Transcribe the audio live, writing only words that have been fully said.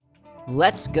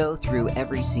Let's go through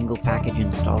every single package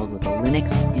installed with a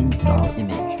Linux install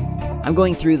image. I'm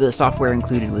going through the software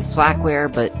included with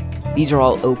Slackware, but these are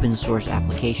all open source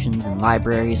applications and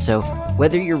libraries, so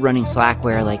whether you're running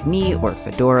Slackware like me, or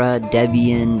Fedora,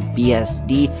 Debian,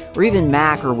 BSD, or even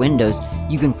Mac or Windows,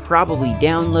 you can probably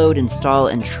download, install,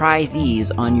 and try these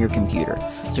on your computer.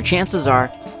 So chances are,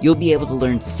 you'll be able to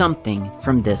learn something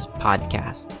from this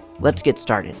podcast. Let's get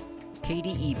started.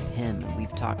 kdepim,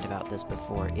 we've talked about this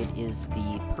before. It is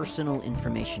the personal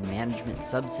information management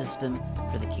subsystem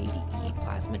for the KDE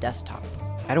Plasma desktop.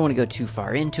 I don't want to go too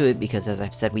far into it because, as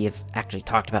I've said, we have actually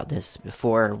talked about this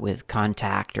before with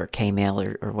Contact or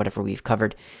Kmail or whatever we've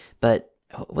covered. But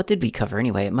what did we cover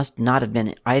anyway? It must not have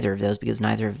been either of those because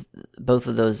both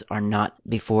of those are not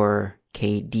before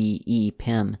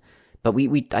kdepim. But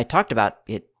I talked about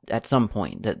it at some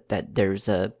point, that there's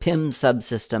a PIM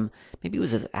subsystem, maybe it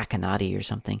was an Akonadi or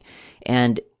something,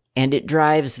 and it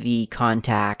drives the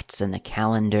contacts and the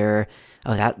calendar.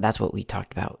 Oh, that's what we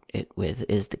talked about it with,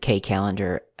 is the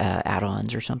K-calendar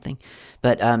add-ons or something.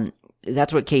 But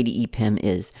that's what kdepim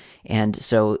is. And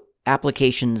so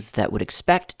applications that would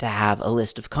expect to have a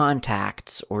list of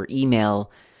contacts or email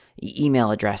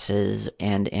addresses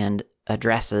and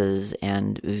addresses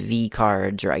and V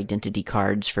cards or identity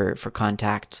cards for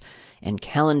contacts and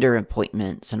calendar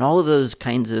appointments and all of those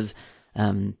kinds of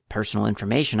personal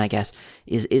information, I guess,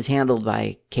 is handled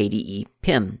by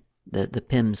kdepim, the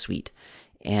PIM suite.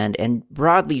 And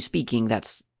broadly speaking,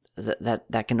 that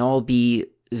can all be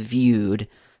viewed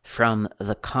from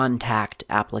the contact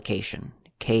application,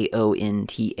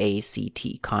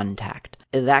 KONTACT, contact.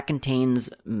 That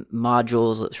contains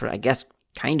modules, sort of, I guess,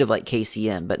 kind of like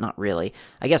KCM, but not really.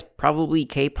 I guess probably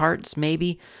K-parts,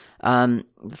 maybe,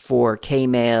 for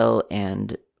Kmail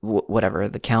and whatever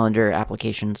the calendar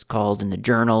application's called, and the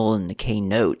journal and the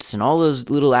K-notes and all those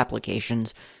little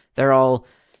applications. They're all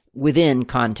within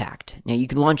Contact. Now, you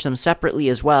can launch them separately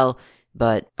as well,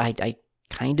 but I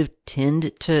kind of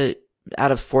tend to,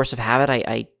 out of force of habit,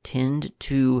 I tend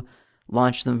to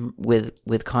launch them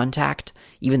with Contact,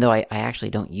 even though I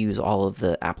actually don't use all of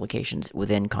the applications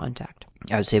within Contact.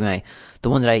 I would say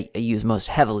the one that I use most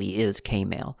heavily is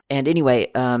Kmail. And anyway,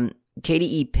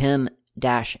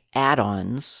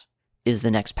 kdepim-addons is the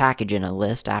next package in a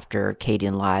list after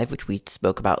kdenlive, which we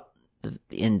spoke about the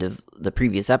end of the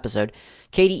previous episode.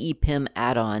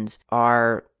 kdepim-addons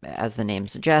are, as the name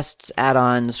suggests,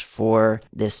 add-ons for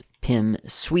this PIM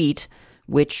suite,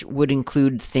 which would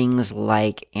include things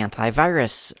like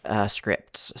antivirus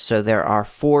scripts. So there are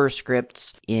 4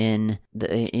 scripts in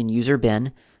user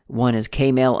bin. One is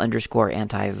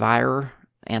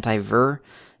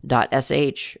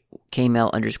kmail_antivir.sh,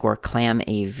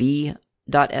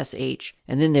 kmail_clamav.sh,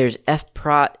 and then there's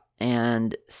fprot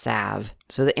and sav.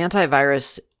 So the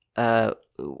antivirus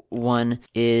one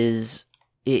is,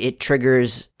 it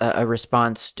triggers a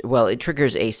response. It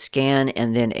triggers a scan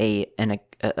and then a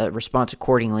response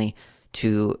accordingly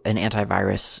to an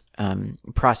antivirus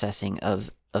processing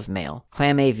of mail.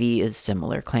 ClamAV is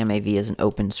similar. ClamAV is an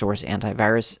open source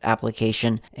antivirus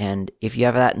application, and if you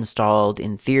have that installed,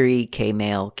 in theory,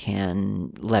 Kmail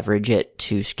can leverage it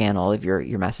to scan all of your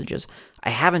messages.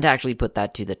 I haven't actually put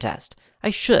that to the test. I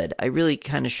should. I really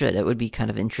kind of should. It would be kind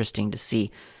of interesting to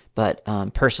see, but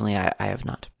personally, I have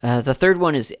not. The third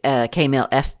one is Kmail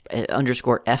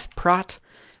 _fprot,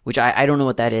 which I don't know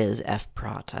what that is,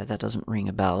 fprot. That doesn't ring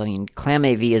a bell. I mean,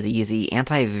 ClamAV is easy.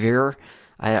 Antivir,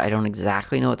 I don't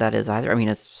exactly know what that is either. I mean,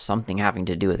 it's something having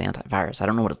to do with antivirus. I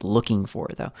don't know what it's looking for,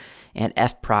 though. And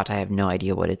fprot, I have no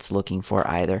idea what it's looking for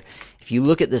either. If you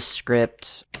look at the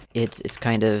script, it's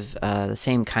kind of the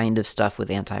same kind of stuff with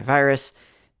antivirus,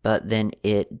 but then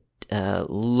it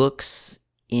looks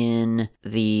in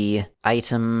the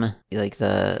item, like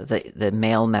the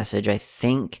mail message, I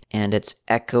think, and it's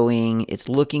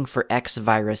looking for X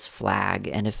virus flag,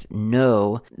 and if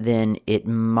no, then it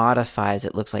modifies,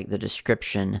 it looks like the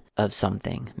description of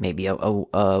something, maybe a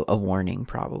warning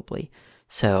probably.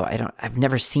 So I've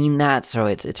never seen that, so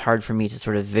it's hard for me to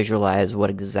sort of visualize what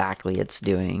exactly it's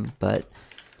doing, but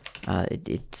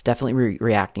it's definitely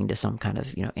reacting to some kind of,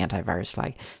 antivirus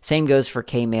flag. Same goes for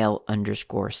Kmail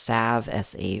 _sav,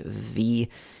 S-A-V.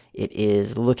 It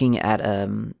is looking at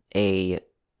a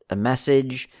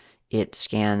message. It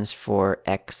scans for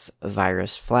X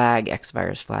virus flag,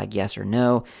 yes or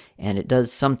no, and it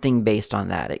does something based on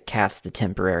that. It casts the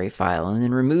temporary file and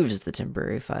then removes the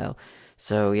temporary file.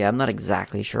 So yeah, I'm not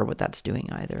exactly sure what that's doing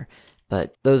either.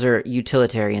 But those are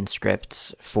utilitarian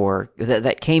scripts for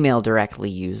that Kmail directly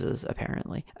uses,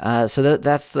 apparently. So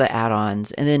that's the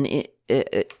add-ons. And then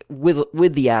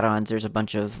with the add-ons, there's a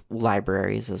bunch of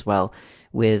libraries as well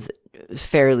with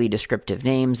fairly descriptive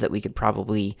names that we could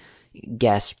probably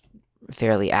guess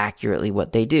fairly accurately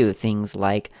what they do. Things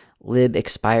like lib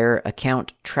expire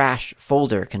account trash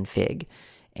folder config,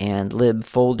 and lib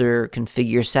folder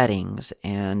configure settings,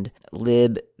 and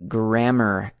lib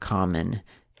grammar common,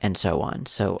 and so on.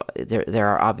 So there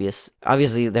are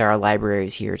obviously there are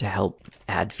libraries here to help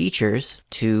add features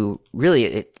to really,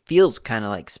 it feels kind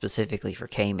of like specifically for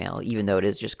Kmail, even though it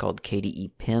is just called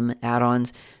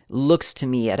kdepim-addons. Looks to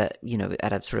me at a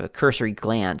sort of a cursory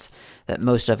glance that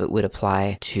most of it would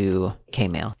apply to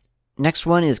Kmail. Next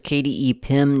one is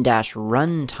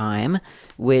kdepim-runtime,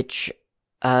 which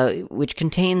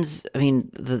contains, I mean,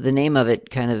 the name of it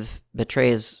kind of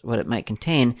betrays what it might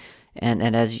contain,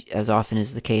 and as often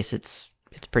is the case, it's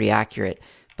pretty accurate.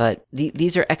 But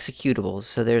these are executables,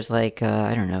 so there's like,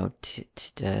 I don't know,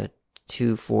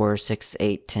 2, 4, 6,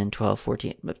 8, 10, 12,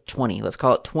 14, 20. Let's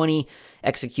call it 20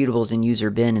 executables in user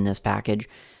bin in this package,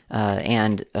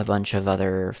 and a bunch of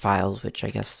other files, which I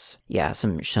guess, yeah,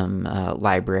 some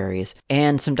libraries,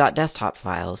 and some .desktop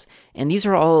files. And these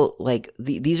are all like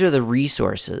these are the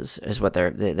resources, is what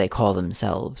they call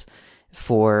themselves,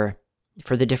 for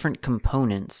the different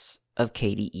components of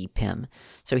kdepim.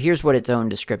 So here's what its own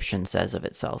description says of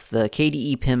itself. The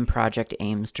kdepim project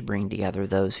aims to bring together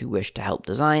those who wish to help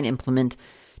design, implement,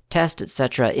 test,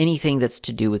 etc., anything that's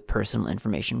to do with personal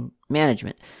information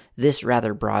management. This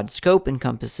rather broad scope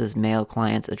encompasses mail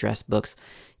clients, address books,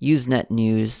 Usenet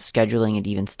news, scheduling, and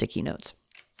even sticky notes.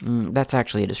 That's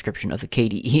actually a description of the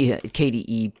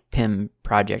kdepim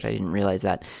project. I didn't realize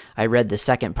that. I read the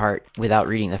second part without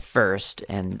reading the first,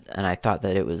 and I thought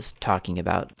that it was talking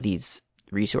about these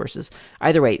resources.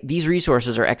 Either way, these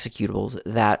resources are executables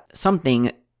that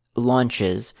something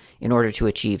launches in order to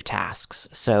achieve tasks.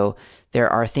 So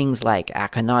there are things like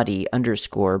akanadi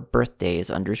 _ birthdays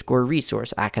 _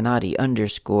 resource, akanadi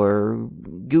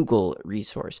 _ Google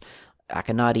resource,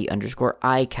 akanadi _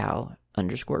 iCal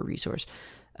 _ resource,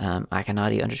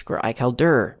 akanadi _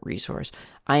 iCaldir resource,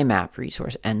 IMAP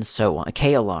resource, and so on,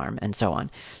 K-alarm, and so on.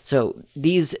 So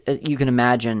these, you can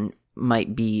imagine,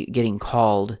 might be getting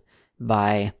called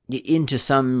into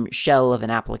some shell of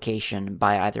an application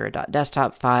by either a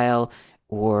 .desktop file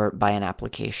or by an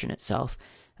application itself.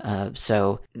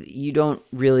 So you don't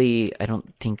really, I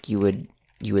don't think you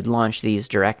would launch these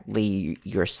directly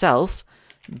yourself,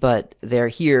 but they're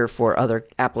here for other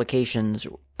applications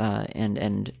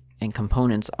and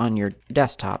components on your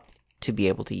desktop to be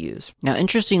able to use. Now,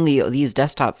 interestingly, these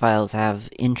desktop files have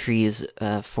entries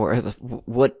for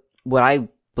what I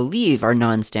believe are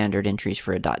non-standard entries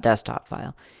for a .desktop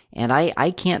file. And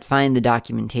I can't find the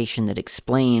documentation that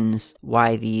explains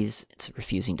why these, it's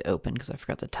refusing to open because I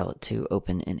forgot to tell it to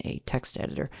open in a text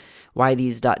editor, why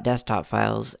these .desktop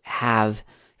files have,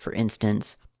 for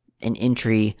instance, an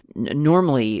entry.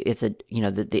 Normally it's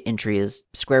the entry is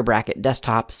square bracket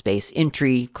desktop space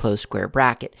entry close square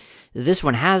bracket. This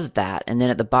one has that, and then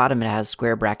at the bottom it has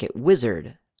square bracket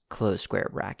wizard close square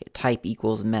bracket type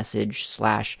equals message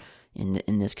slash,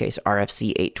 in this case,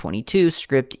 RFC 822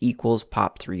 script equals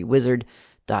pop3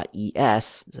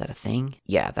 wizard.es. Is that a thing?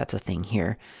 Yeah, that's a thing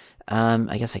here.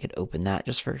 I guess I could open that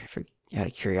just for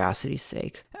curiosity's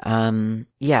sake.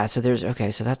 Yeah, so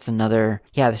so that's another,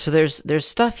 so there's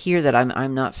stuff here that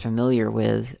I'm not familiar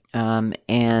with. And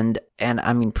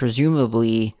I mean,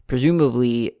 presumably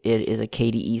it is a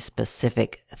KDE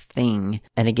specific thing.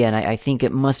 And again, I think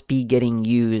it must be getting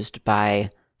used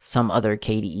by some other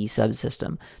KDE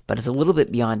subsystem, but it's a little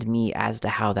bit beyond me as to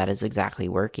how that is exactly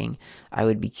working. I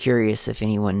would be curious if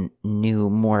anyone knew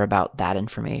more about that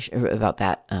information, about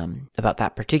that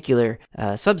particular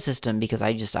subsystem, because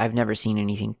I've never seen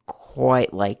anything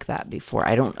quite like that before.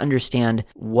 I don't understand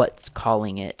what's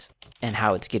calling it and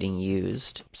how it's getting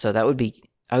used. So I would be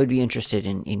interested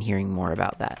in hearing more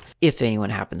about that, if anyone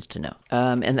happens to know.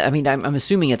 And I mean, I'm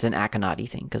assuming it's an akanadi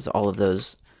thing, because all of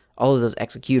those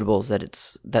executables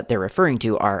that they're referring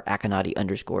to are akanadi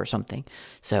 _ something.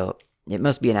 So it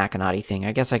must be an akanadi thing.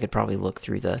 I guess I could probably look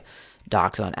through the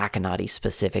docs on akanadi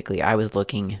specifically. I was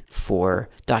looking for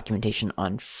documentation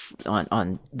on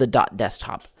the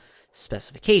 .desktop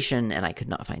specification, and I could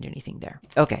not find anything there.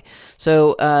 Okay,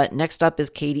 so next up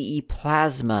is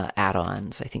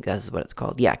kdeplasma-addons. I think that's what it's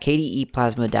called. Yeah,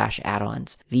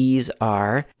 kdeplasma-addons. These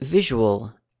are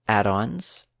visual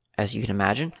add-ons, as you can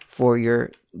imagine, for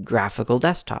your graphical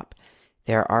desktop.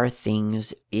 There are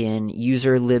things in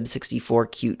user lib64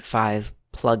 qt 5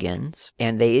 plugins,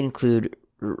 and they include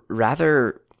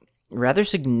rather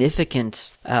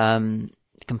significant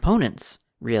components,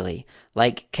 really,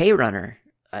 like krunner.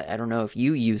 I don't know if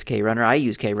you use krunner. I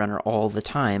use krunner all the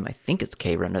time. I think it's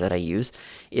krunner that I use.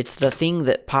 It's the thing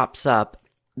that pops up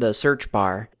the search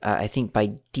bar, I think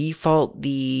by default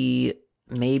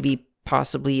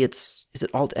possibly is it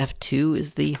Alt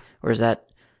F2 or is that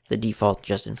the default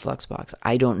just in Fluxbox?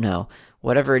 I don't know.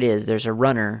 Whatever it is, there's a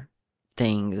runner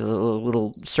thing, a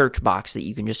little search box that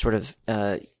you can just sort of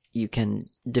you can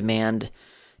demand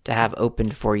to have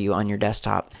opened for you on your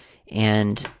desktop,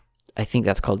 and I think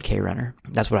that's called KRunner.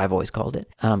 That's what I've always called it.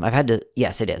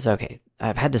 Yes, it is. Okay.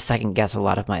 I've had to second guess a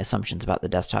lot of my assumptions about the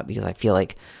desktop because I feel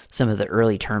like some of the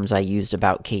early terms I used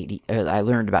about I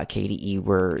learned about KDE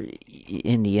were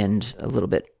in the end a little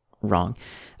bit wrong.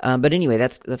 But anyway,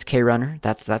 that's KRunner.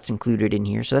 That's included in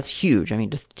here. So that's huge. I mean,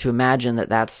 to imagine that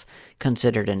that's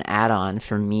considered an add-on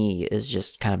for me is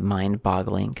just kind of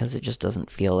mind-boggling because it just doesn't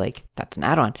feel like that's an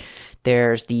add-on.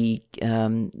 There's the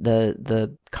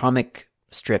comic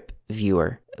strip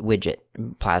viewer widget,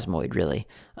 Plasmoid really,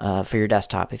 for your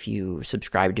desktop. If you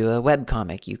subscribe to a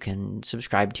webcomic, you can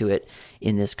subscribe to it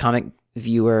in this comic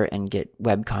viewer and get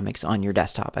webcomics on your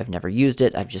desktop. I've never used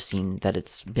it. I've just seen that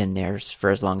it's been there for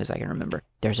as long as I can remember.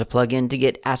 There's a plugin to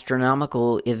get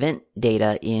astronomical event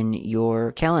data in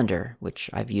your calendar, which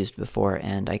I've used before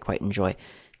and I quite enjoy.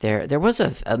 There was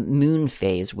a moon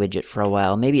phase widget for a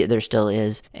while. Maybe there still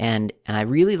is, and I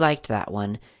really liked that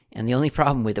one. And the only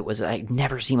problem with it was I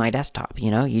never see my desktop.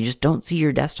 You just don't see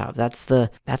your desktop. That's the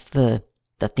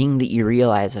thing that you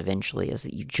realize eventually is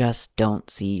that you just don't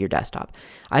see your desktop.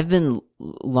 I've been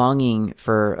longing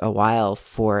for a while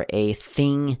for a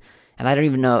thing, and I don't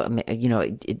even know.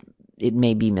 It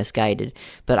may be misguided,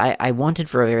 but I wanted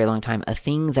for a very long time a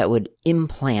thing that would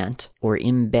implant or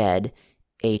embed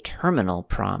a terminal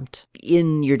prompt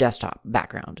in your desktop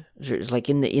background. It's like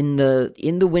in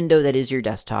the window that is your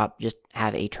desktop, just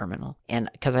have a terminal. And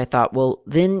because I thought, well,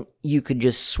 then you could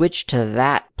just switch to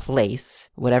that place,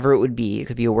 whatever it would be. It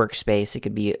could be a workspace, it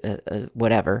could be a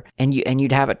whatever, and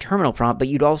you'd have a terminal prompt, but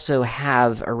you'd also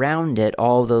have around it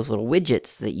all those little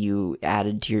widgets that you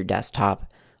added to your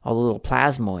desktop, all the little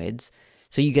plasmoids,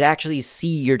 so you could actually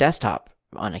see your desktop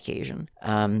on occasion.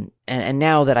 And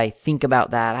now that I think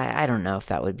about that, I don't know if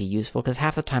that would be useful because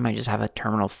half the time I just have a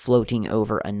terminal floating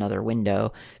over another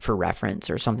window for reference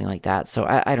or something like that. So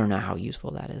I don't know how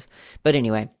useful that is. But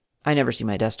anyway, I never see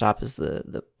my desktop is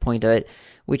the point of it,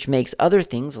 which makes other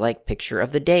things like picture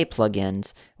of the day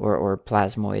plugins or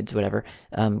plasmoids, whatever,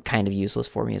 kind of useless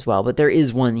for me as well. But there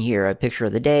is one here, a picture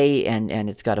of the day, and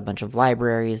it's got a bunch of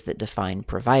libraries that define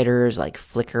providers like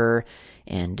Flickr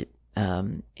and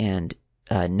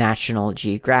National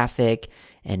Geographic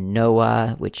and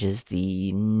NOAA, which is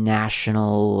the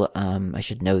national, I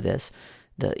should know this,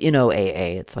 the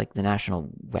NOAA, it's like the National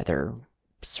Weather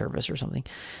Service or something,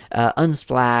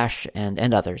 Unsplash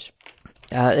and others.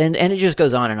 And it just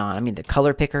goes on and on. I mean, the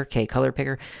color picker, Color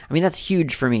Picker, I mean, that's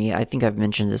huge for me. I think I've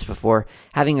mentioned this before.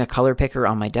 Having a color picker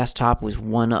on my desktop was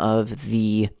one of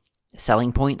the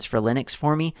selling points for Linux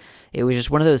for me. It was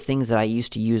just one of those things that I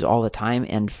used to use all the time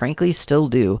and frankly still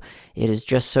do. It is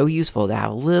just so useful to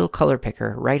have a little color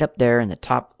picker right up there in the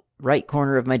top right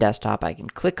corner of my desktop. I can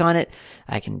click on it,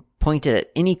 I can point it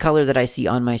at any color that I see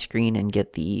on my screen and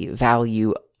get the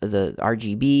value, the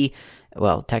RGB,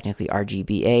 well, technically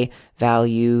RGBA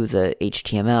value, the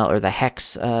HTML or the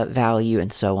hex value,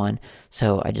 and so on.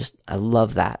 So I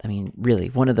love that. I mean, really,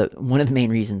 one of the main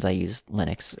reasons I use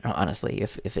Linux, honestly,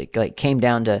 if it like came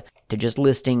down to just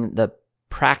listing the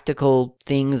practical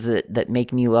things that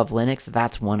make me love Linux,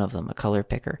 that's one of them, a color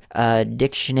picker.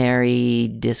 Dictionary,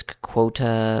 disk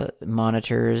quota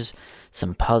monitors,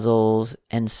 some puzzles,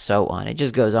 and so on. It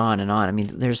just goes on and on. I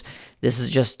mean, this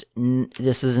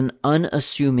is an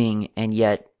unassuming and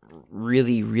yet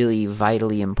really, really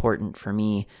vitally important for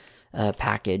me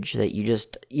package that you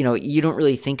just, you don't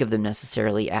really think of them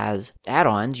necessarily as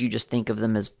add-ons. You just think of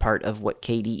them as part of what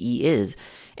KDE is.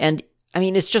 And I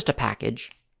mean, it's just a package.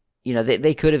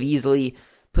 They could have easily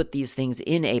put these things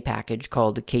in a package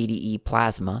called KDE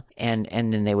Plasma, and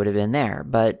then they would have been there.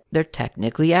 But they're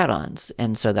technically add-ons,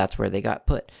 and so that's where they got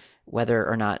put. Whether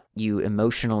or not you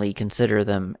emotionally consider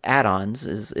them add-ons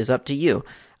is up to you.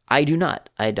 I do not.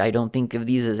 I don't think of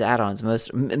these as add-ons.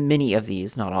 Many of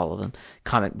these, not all of them.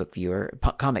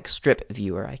 Comic strip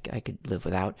viewer, I could live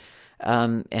without.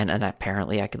 And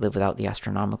apparently I could live without the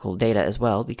astronomical data as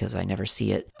well because I never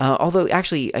see it. Although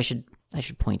actually I should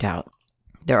point out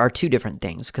there are two different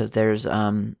things because there's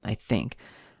I think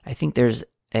there's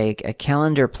a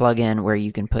calendar plugin where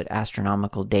you can put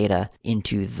astronomical data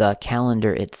into the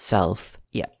calendar itself.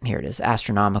 Yeah, here it is,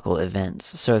 astronomical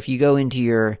events. So if you go into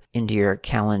your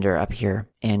calendar up here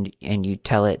and you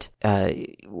tell it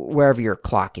wherever your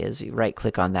clock is, you right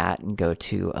click on that and go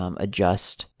to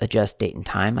adjust date and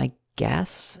time, I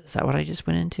guess. Is that what I just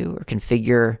went into? Or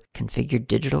configure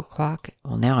digital clock?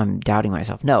 Well, now I'm doubting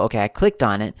myself. No, okay, I clicked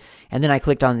on it, and then I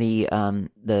clicked on the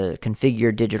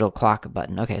configure digital clock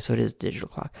button. Okay, so it is digital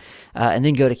clock. And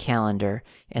then go to calendar,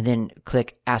 and then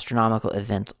click astronomical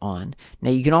events on.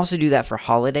 Now, you can also do that for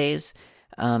holidays.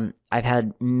 I've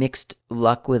had mixed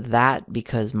luck with that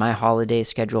because my holiday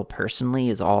schedule personally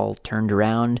is all turned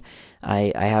around.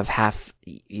 I have half,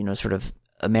 sort of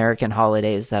American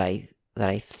holidays that I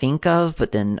think of,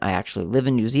 but then I actually live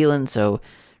in New Zealand, so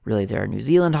really there are New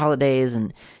Zealand holidays,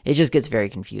 and it just gets very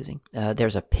confusing.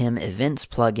 There's a PIM events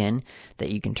plugin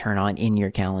that you can turn on in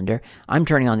your calendar. I'm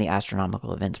turning on the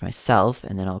astronomical events myself,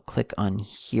 and then I'll click on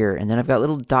here, and then I've got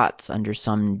little dots under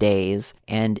some days,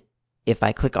 and if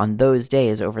I click on those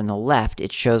days over on the left,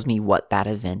 it shows me what that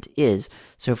event is.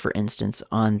 So for instance,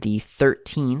 on the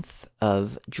 13th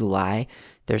of July,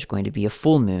 there's going to be a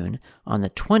full moon. On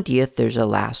the 20th, there's a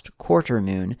last quarter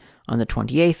moon. On the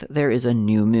 28th, there is a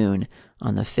new moon.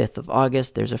 On the 5th of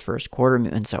August, there's a first quarter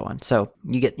moon, and so on. So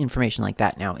you get information like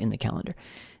that now in the calendar.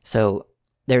 So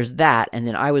there's that, and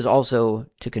then I was also,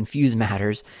 to confuse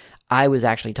matters, I'm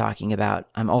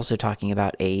also talking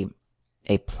about a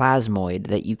plasmoid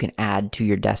that you can add to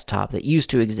your desktop that used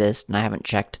to exist, and I haven't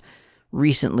checked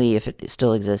recently if it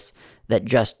still exists, that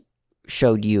just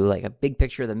showed you like a big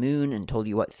picture of the moon and told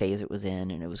you what phase it was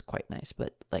in, and it was quite nice.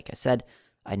 But like I said,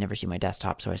 I never see my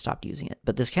desktop, so I stopped using it.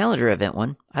 But this calendar event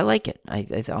one, I like it.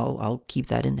 I'll keep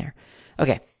that in there.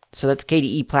 Okay, so that's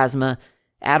KDE Plasma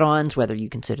add-ons. Whether you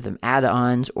consider them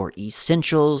add-ons or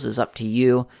essentials is up to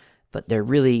you, but they're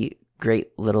really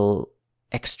great little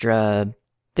extra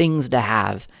things to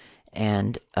have,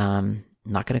 and I'm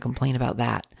not going to complain about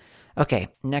that. Okay,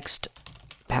 next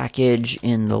package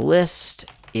in the list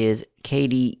is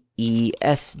kdesdk.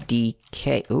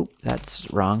 Oh, that's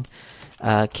wrong.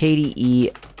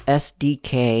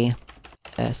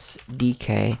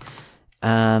 kdesdk-SDK.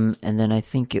 And then I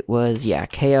think it was,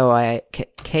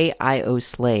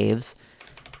 kioslaves.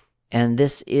 And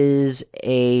this is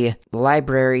a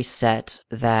library set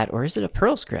that, or is it a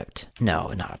Perl script?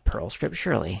 No, not a Perl script,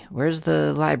 surely. Where's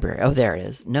the library? Oh, there it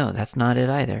is. No, that's not it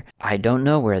either. I don't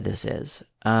know where this is.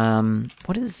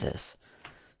 What is this?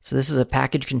 So this is a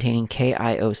package containing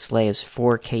kioslaves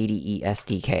for KDE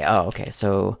SDK. Oh, okay,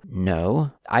 so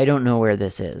no, I don't know where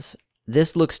this is.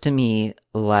 This looks to me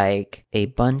like a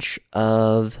bunch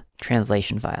of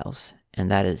translation files,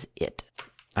 and that is it.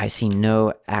 I see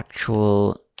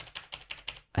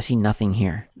nothing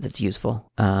here that's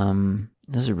useful.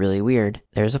 This is really weird.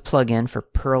 There's a plugin for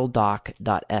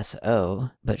perldoc.so,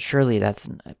 but surely that's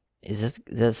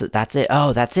it.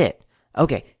 Oh, that's it.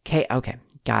 Okay. Okay.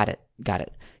 Got it.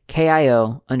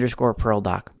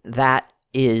 KIO_perldoc. That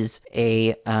is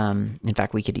a, in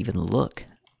fact, we could even look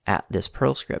at this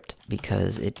Perl script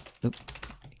because it'll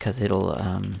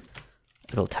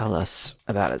tell us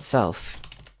about itself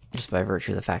just by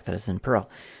virtue of the fact that it's in Perl.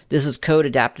 This is code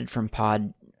adapted from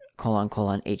pod :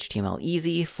 HTML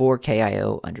easy for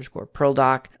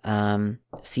KIO_perldoc,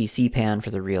 CCpan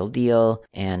for the real deal,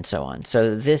 and so on.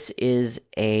 So this is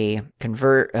a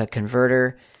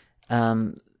converter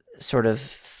sort of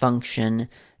function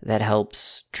that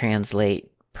helps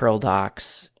translate Perl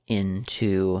docs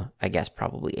into, I guess,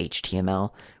 probably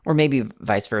HTML, or maybe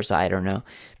vice versa, I don't know.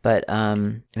 But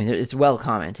it's well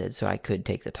commented, so I could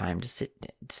take the time to sit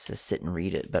and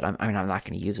read it, but I'm not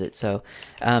going to use it. So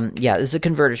this is a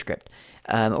converter script,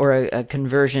 or a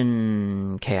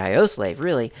conversion KIO slave,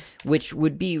 really, which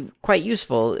would be quite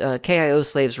useful. KIO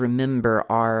slaves, remember,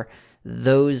 are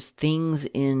those things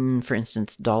in, for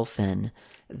instance, Dolphin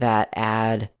that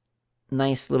add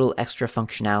nice little extra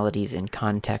functionalities in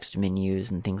context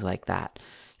menus and things like that.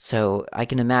 So I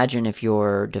can imagine if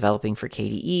you're developing for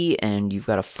KDE and you've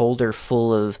got a folder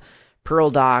full of Perl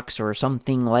docs or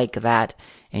something like that,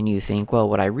 and you think, well,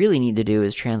 what I really need to do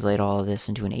is translate all of this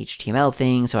into an HTML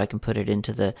thing so I can put it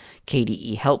into the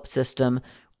KDE help system,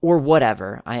 or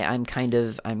whatever. I'm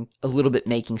a little bit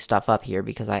making stuff up here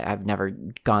because I've never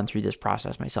gone through this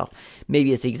process myself.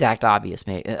 Maybe it's the exact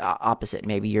opposite.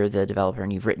 Maybe you're the developer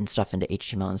and you've written stuff into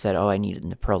HTML and said, oh, I need it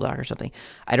in a Perl doc or something.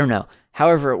 I don't know.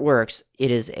 However it works,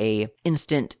 it is a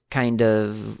instant kind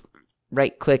of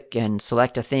right-click and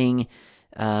select a thing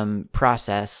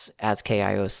process, as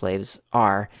KIO slaves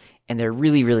are, and they're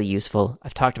really, really useful.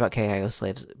 I've talked about KIO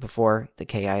slaves before, the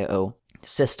KIO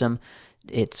system.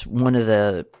 It's one of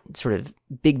the sort of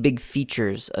big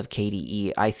features of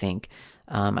KDE, I think.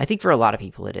 I think for a lot of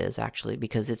people it is, actually,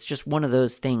 because it's just one of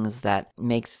those things that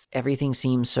makes everything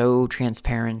seem so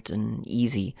transparent and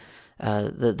easy.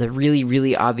 The really,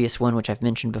 really obvious one, which I've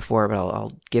mentioned before, but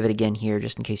I'll give it again here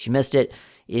just in case you missed it,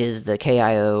 is the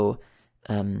KIO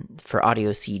for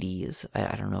audio CDs.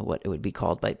 I don't know what it would be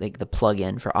called, but like the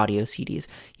plugin for audio CDs.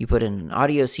 You put in an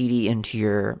audio CD into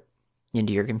your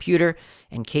computer,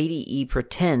 and KDE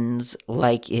pretends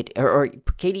like it, or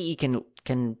KDE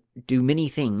can do many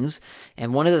things,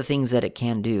 and one of the things that it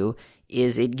can do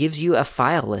is it gives you a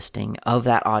file listing of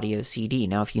that audio CD.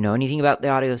 Now, if you know anything about the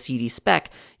audio CD spec,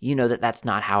 you know that that's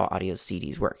not how audio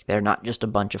CDs work. They're not just a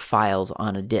bunch of files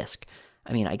on a disk.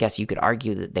 I mean, I guess you could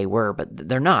argue that they were, but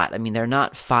they're not. I mean, they're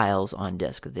not files on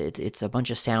disk. It's a bunch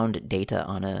of sound data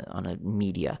on a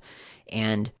media.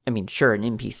 And I mean, sure, an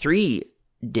MP3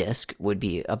 disk would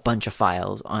be a bunch of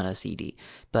files on a CD,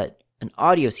 but an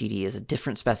audio CD is a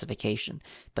different specification.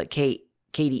 But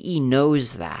KDE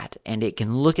knows that, and it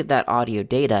can look at that audio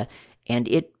data, and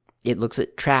it looks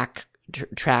at track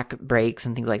breaks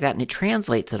and things like that, and it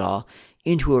translates it all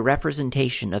into a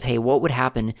representation of, hey, what would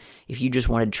happen if you just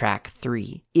wanted track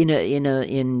 3 in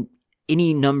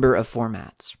any number of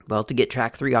formats? Well, to get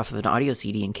track 3 off of an audio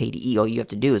CD in KDE, all you have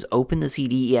to do is open the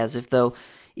CD as if though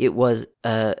it was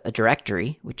a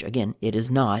directory, which again, it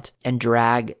is not, and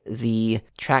drag the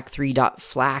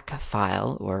track3.flac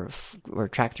file or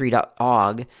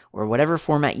track3.ogg or whatever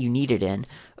format you need it in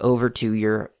over to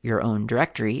your own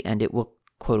directory, and it will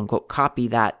quote-unquote copy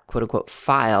that quote-unquote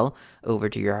file over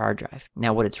to your hard drive.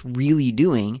 Now, what it's really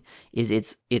doing is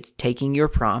it's taking your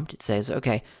prompt. It says,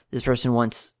 okay, this person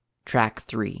wants track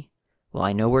 3. Well,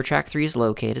 I know where track 3 is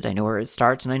located, I know where it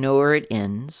starts, and I know where it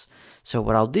ends. So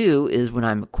what I'll do is when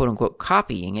I'm quote-unquote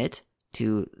copying it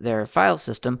to their file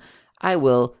system, I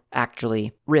will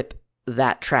actually rip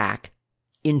that track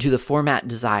into the format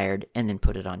desired and then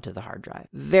put it onto the hard drive.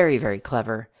 Very, very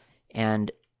clever,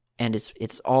 and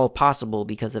it's all possible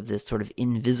because of this sort of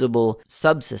invisible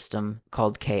subsystem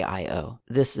called KIO.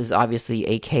 This is obviously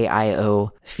a KIO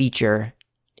feature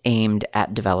aimed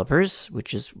at developers,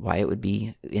 which is why it would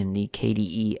be in the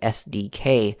KDE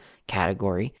SDK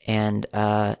category. And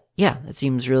yeah, it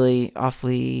seems really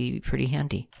awfully pretty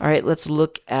handy. All right, let's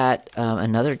look at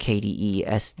another KDE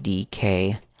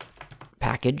SDK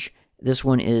package. This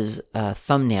one is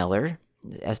Thumbnailer.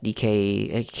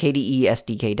 KDE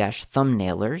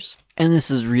SDK-thumbnailers. And this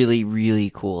is really,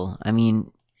 really cool. I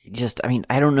mean,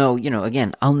 I don't know,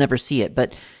 again, I'll never see it,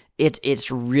 but it's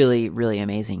really, really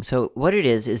amazing. So what it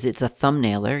is it's a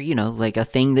thumbnailer, like a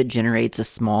thing that generates a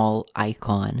small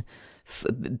icon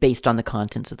based on the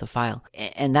contents of the file.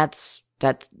 And that's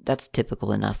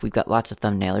typical enough. We've got lots of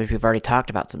thumbnailers. We've already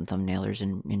talked about some thumbnailers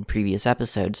in previous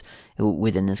episodes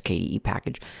within this KDE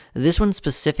package. This one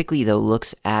specifically, though,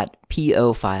 looks at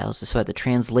PO files, so at the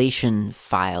translation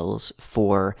files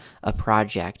for a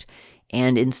project.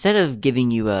 And instead of giving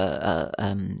you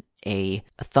a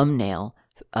thumbnail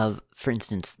of, for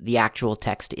instance, the actual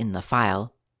text in the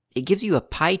file, it gives you a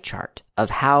pie chart of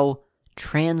how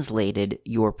translated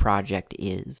your project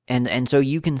is. And so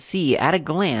you can see at a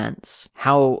glance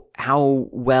how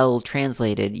well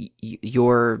translated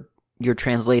your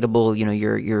translatable,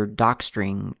 your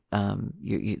docstring,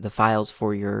 the files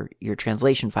for your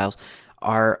translation files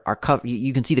are covered.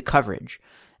 You can see the coverage.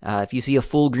 If you see a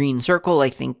full green circle, I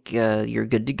think you're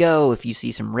good to go. If you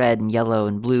see some red and yellow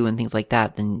and blue and things like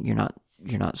that, then you're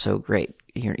not so great.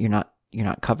 You're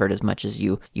not covered as much as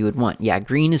you would want. Yeah,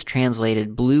 green is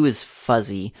translated, blue is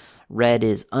fuzzy, red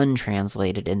is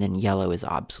untranslated, and then yellow is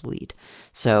obsolete.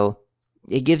 So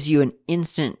it gives you an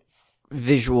instant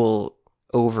visual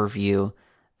overview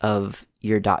of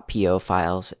your .po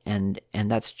files, and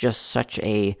that's just such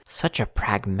a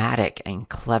pragmatic and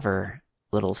clever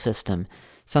little system.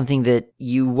 Something that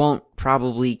you won't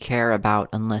probably care about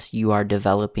unless you are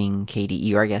developing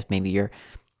KDE, or I guess maybe you're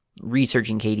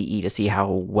researching KDE to see how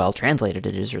well translated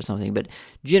it is or something. But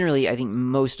generally, I think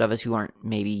most of us who aren't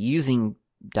maybe using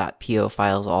 .po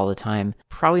files all the time,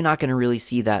 probably not going to really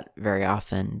see that very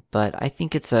often. But I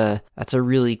think that's a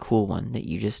really cool one that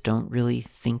you just don't really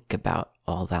think about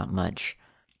all that much.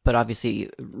 But obviously,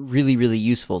 really, really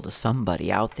useful to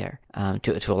somebody out there,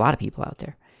 to a lot of people out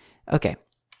there. Okay,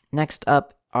 next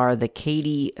up are the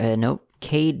kdesigner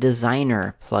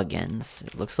plugins.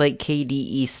 It looks like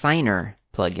kdesigner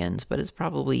plugins, but it's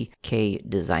probably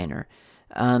kdesigner.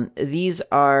 This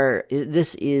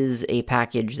is a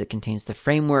package that contains the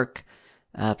framework,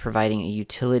 providing a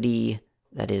utility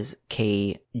that is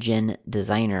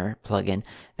kdesigner plugin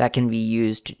that can be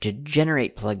used to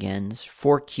generate plugins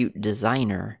for Qt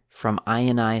Designer from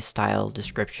INI style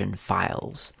description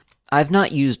files. I've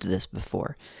not used this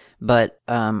before, but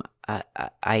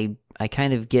I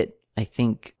kind of get, I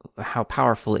think, how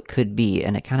powerful it could be,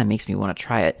 and it kind of makes me want to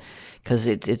try it, because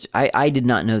I did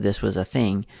not know this was a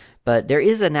thing, But there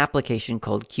is an application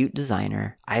called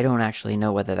kdesigner. I don't actually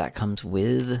know whether that comes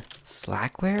with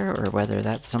Slackware or whether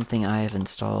that's something I have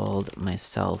installed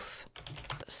myself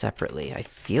separately. I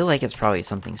feel like it's probably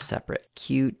something separate.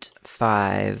 Qt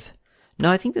 5.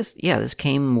 No, I think this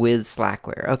came with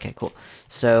Slackware. Okay, cool.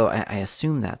 So I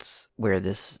assume that's where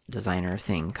this designer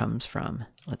thing comes from.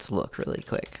 Let's look really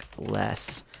quick.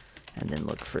 Less, and then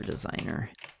look for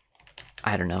designer.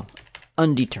 I don't know.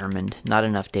 Undetermined. Not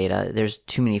enough data. There's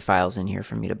too many files in here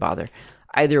for me to bother.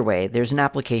 Either way, there's an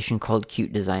application called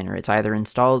kdesigner. It's either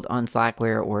installed on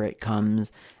Slackware or it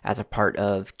comes as a part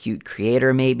of Qt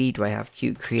Creator, maybe. Do I have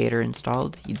Qt Creator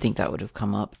installed? You'd think that would have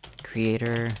come up.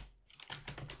 Creator,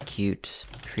 Qt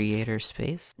Creator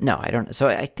space? No, I don't. So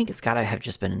I think it's got to have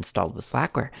just been installed with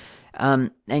Slackware.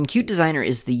 And kdesigner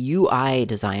is the UI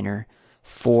designer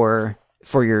for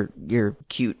your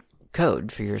Qt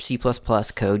code, for your C++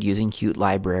 code using Qt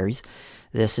libraries.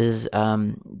 This is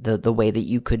the way that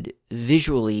you could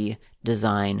visually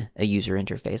design a user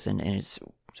interface. And it's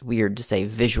weird to say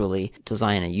visually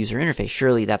design a user interface.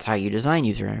 Surely that's how you design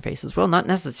user interfaces. Well, not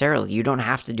necessarily. You don't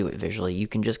have to do it visually. You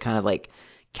can just kind of like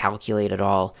calculate it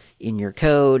all in your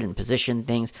code and position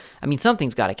things. I mean,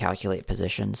 something's got to calculate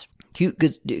positions.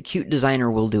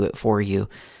 kdesigner will do it for you.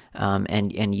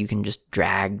 And you can just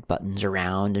drag buttons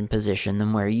around and position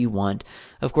them where you want.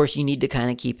 Of course, you need to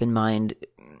kind of keep in mind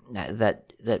that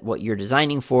what you're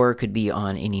designing for could be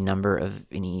on any number of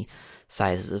any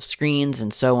sizes of screens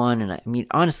and so on. And I mean,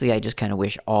 honestly, I just kind of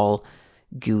wish all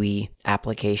GUI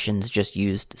applications just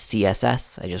used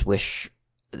CSS. I just wish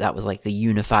that was like the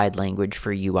unified language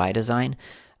for UI design.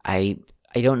 I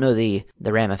don't know the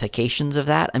ramifications of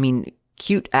that. I mean,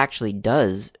 Qt actually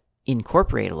does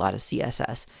incorporate a lot of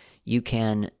CSS. You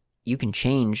can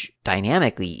change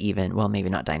dynamically even, well, maybe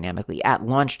not dynamically, at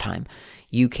launch time.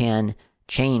 You can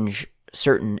change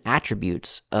certain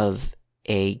attributes of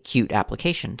a Qt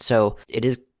application. So it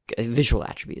is visual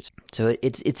attributes. So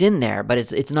it's in there, but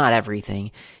it's not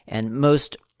everything. And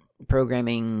most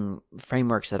programming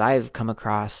frameworks that I've come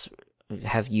across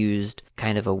have used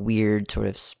kind of a weird sort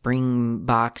of spring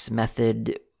box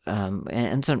method,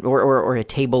 and some or a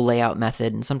table layout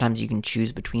method, and sometimes you can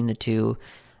choose between the two.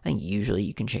 I think usually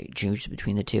you can choose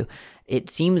between the two. It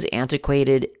seems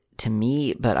antiquated to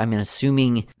me, but I'm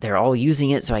assuming they're all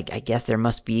using it, so I guess there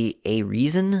must be a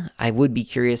reason. I would be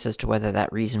curious as to whether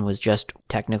that reason was just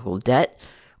technical debt,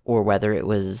 or whether it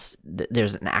was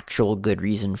there's an actual good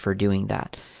reason for doing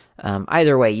that.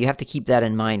 Either way, you have to keep that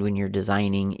in mind when you're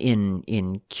designing in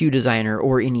kdesigner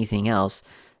or anything else,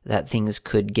 that things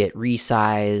could get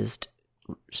resized,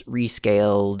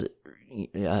 rescaled.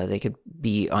 They could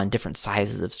be on different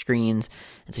sizes of screens,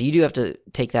 and so you do have to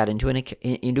take that into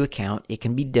account. It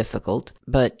can be difficult,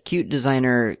 but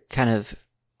kdesigner kind of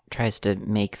tries to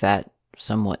make that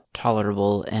somewhat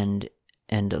tolerable and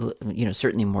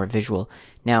certainly more visual.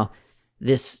 Now,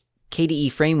 this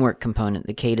KDE framework component,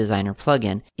 the kdesigner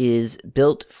plugin, is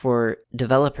built for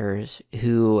developers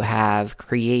who have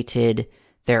created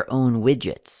their own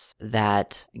widgets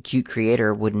that Qt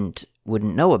Creator wouldn't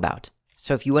know about.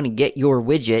 So if you want to get your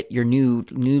widget, your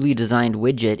newly designed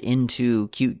widget into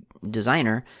Qt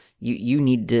Designer, you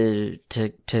need to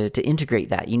integrate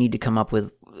that. You need to come up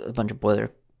with a bunch of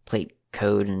boilerplate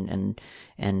code and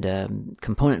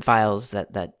component files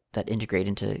that integrate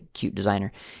into Qt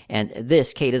Designer. And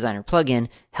this kdesigner plugin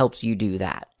helps you do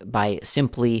that by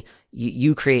simply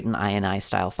you create an ini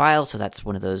style file. So that's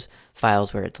one of those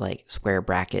files where it's like square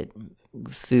bracket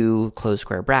foo close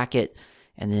square bracket,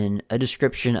 and then a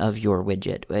description of your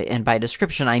widget. And by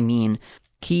description, I mean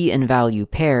key and value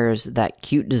pairs that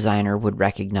Qt Designer would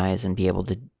recognize and be able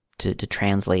to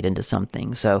translate into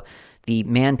something. So the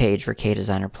man page for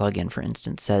kdesigner plugin, for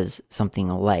instance, says something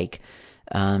like,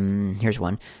 here's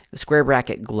one, square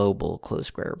bracket global, close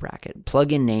square bracket,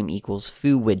 plugin name equals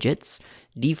foo widgets,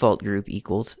 default group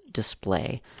equals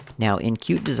display. Now in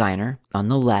Qt Designer, on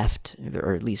the left,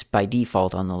 or at least by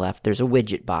default on the left, there's a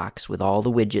widget box with all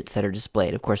the widgets that are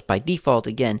displayed. Of course, by default,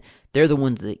 again, they're the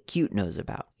ones that Qt knows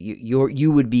about.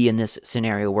 You would be in this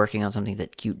scenario working on something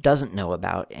that Qt doesn't know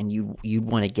about, and you'd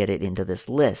want to get it into this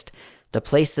list. The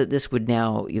place that this would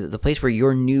now, the place where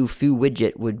your new foo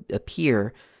widget would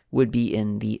appear would be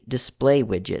in the display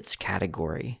widgets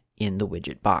category in the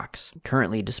widget box.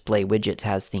 Currently, display widgets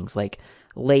has things like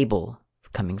label,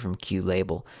 coming from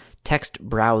QLabel, text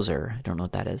browser, I don't know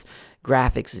what that is,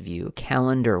 graphics view,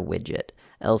 calendar widget,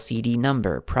 LCD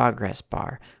number, progress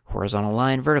bar, horizontal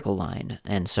line, vertical line,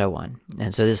 and so on.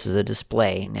 And so this is a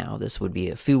display now. This would be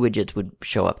a foo widgets would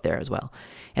show up there as well.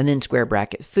 And then square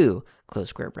bracket foo, close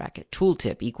square bracket.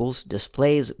 Tooltip equals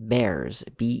displays bears,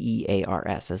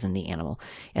 B-E-A-R-S, as in the animal.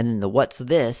 And then the what's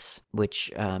this,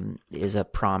 which is a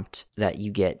prompt that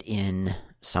you get in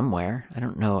somewhere. I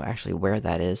don't know actually where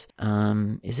that is.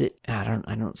 Is it? I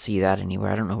don't see that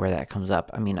anywhere. I don't know where that comes up.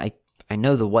 I mean, I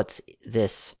know the what's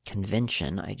this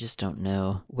convention. I just don't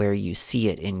know where you see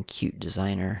it in Qt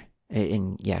Designer.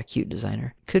 Qt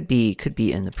Designer. Could be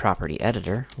in the property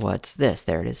editor. What's this?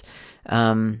 There it is.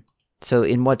 So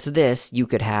in what's this, you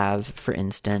could have, for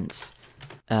instance,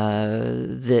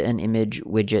 an image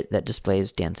widget that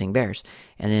displays dancing bears.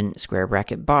 And then square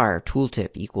bracket bar,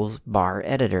 tooltip equals bar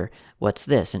editor. What's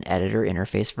this? An editor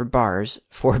interface for bars,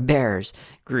 for bears.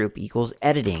 Group equals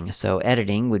editing. So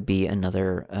editing would be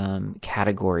another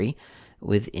category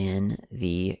within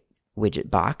the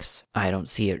widget box. I don't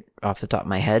see it off the top of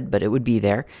my head, but it would be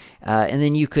there. And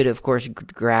then you could, of course,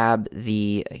 grab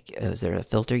the... is there a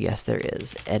filter? Yes, there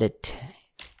is. Edit.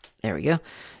 There we go.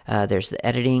 There's the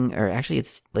editing, or actually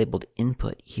it's labeled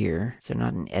input here. Is there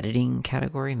not an editing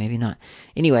category? Maybe not.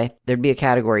 Anyway, there'd be a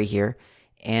category here,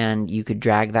 and you could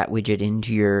drag that widget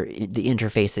into the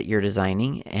interface that you're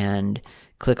designing and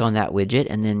click on that widget,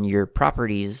 and then your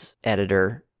properties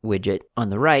editor widget on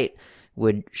the right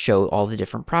would show all the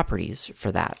different properties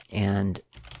for that. And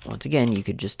once again, you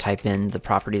could just type in the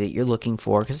property that you're looking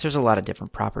for, because there's a lot of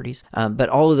different properties. But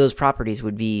all of those properties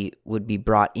would be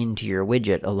brought into your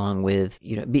widget along with,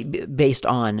 based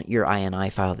on your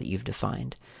INI file that you've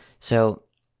defined. So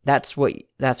that's what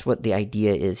the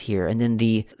idea is here. And then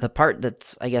the part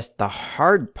that's, I guess, the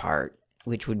hard part,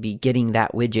 which would be getting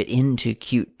that widget into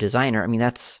Qt Designer. I mean,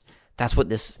 that's what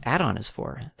this add-on is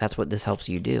for. That's what this helps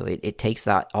you do. It takes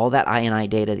all that INI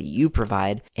data that you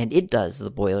provide, and it does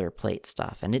the boilerplate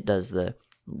stuff, and it does the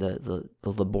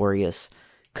laborious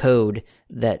code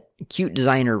that Qt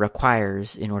Designer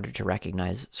requires in order to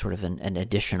recognize sort of an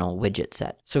additional widget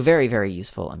set. So very, very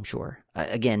useful, I'm sure.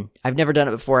 Again, I've never done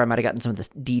it before. I might have gotten some of the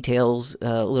details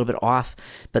a little bit off,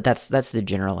 but that's the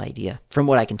general idea from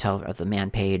what I can tell of the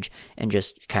man page and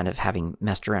just kind of having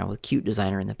messed around with Qt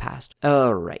Designer in the past.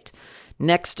 All right.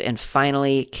 Next and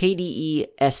finally,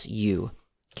 kdesu.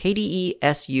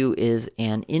 kdesu is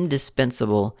an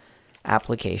indispensable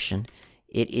application.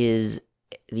 It is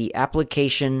the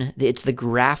application, it's the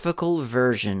graphical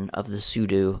version of the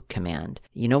sudo command.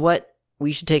 You know what?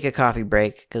 We should take a coffee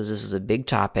break because this is a big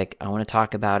topic. I want to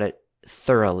talk about it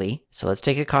thoroughly. So let's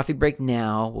take a coffee break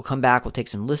now. We'll come back. We'll take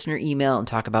some listener email and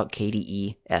talk about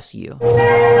kdesu.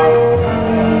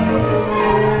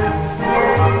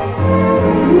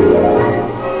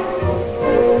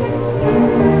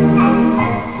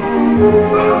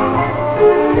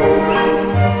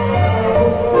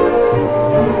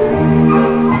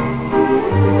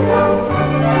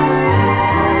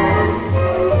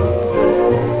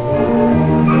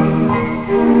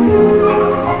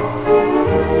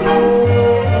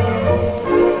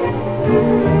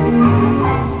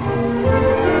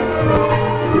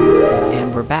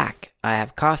 I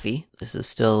have coffee. This is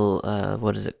still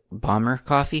what is it? Bomber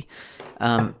coffee.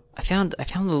 I found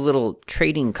a little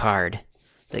trading card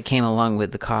that came along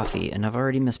with the coffee, and I've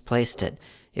already misplaced it.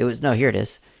 Here it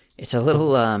is. It's a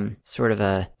little sort of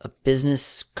a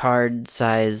business card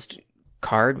sized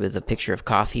card with a picture of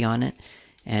coffee on it,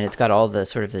 and it's got all the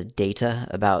sort of the data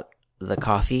about the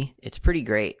coffee. It's pretty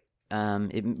great.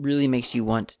 It really makes you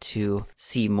want to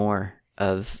see more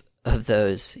of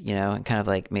those, and kind of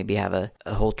like maybe have a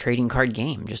whole trading card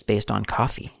game just based on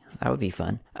coffee. That would be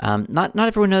fun. Not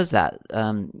everyone knows that.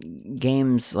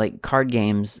 Games like card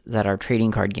games that are trading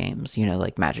card games,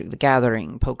 like Magic the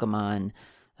Gathering, Pokemon,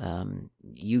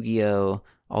 Yu-Gi-Oh,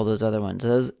 all those other ones.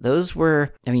 Those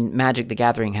were, Magic the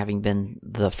Gathering having been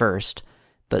the first,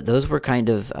 but those were kind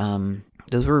of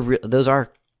those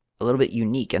are a little bit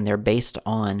unique, and they're based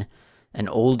on an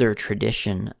older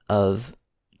tradition of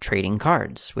trading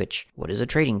cards. Which, what is a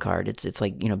trading card? It's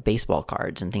like, baseball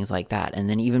cards and things like that. And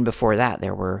then even before that,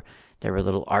 there were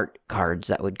little art cards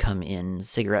that would come in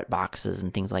cigarette boxes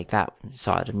and things like that. I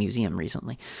saw at a museum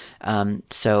recently.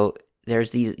 So there's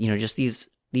these, just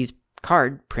these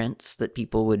card prints that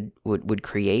people would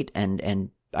create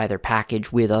and either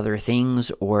package with other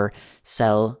things or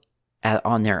sell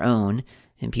on their own,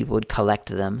 and people would collect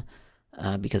them.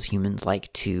 Because humans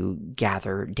like to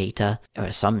gather data,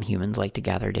 or some humans like to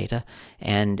gather data,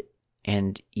 and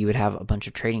you would have a bunch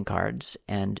of trading cards,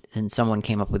 and then someone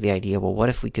came up with the idea, well, what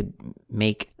if we could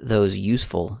make those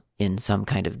useful in some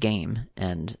kind of game?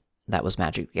 And that was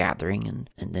Magic the Gathering,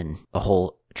 and then a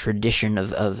whole tradition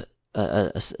of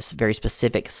a very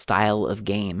specific style of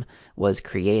game was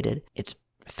created. It's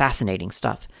fascinating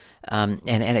stuff. And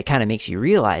it kind of makes you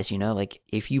realize, like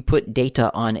if you put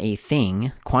data on a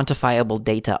thing, quantifiable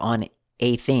data on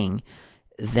a thing,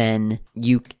 then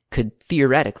you could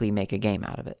theoretically make a game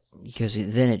out of it. Because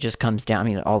then it just comes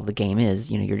down, all the game is,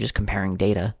 you're just comparing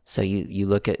data. So you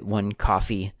look at one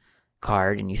coffee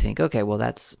card and you think, okay, well,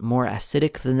 that's more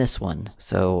acidic than this one.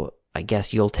 So I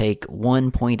guess you'll take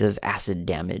 1 point of acid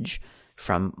damage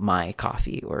from my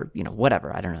coffee, or,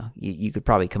 whatever. I don't know. You could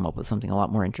probably come up with something a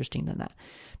lot more interesting than that.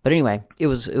 But anyway, it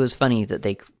was funny that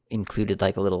they included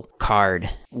like a little card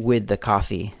with the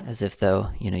coffee, as if though,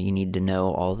 you need to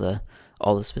know all the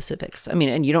specifics.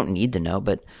 And you don't need to know,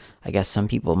 but I guess some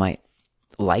people might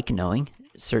like knowing.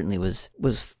 It certainly was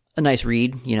a nice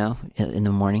read, in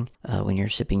the morning when you're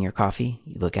sipping your coffee.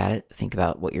 You look at it, think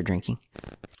about what you're drinking.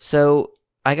 So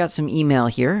I got some email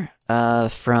here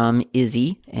from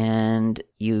Izzy, and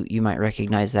you might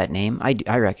recognize that name.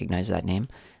 I recognize that name.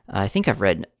 I think I've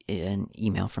read an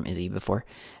email from Izzy before.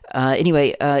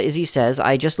 Anyway, Izzy says,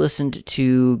 I just listened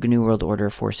to GNU World Order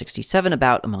 467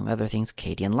 about, among other things,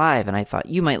 Kdenlive, Live, and I thought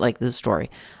you might like this story.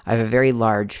 I have a very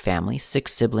large family,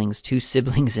 6 siblings, 2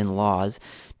 siblings-in-laws,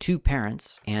 2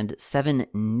 parents, and 7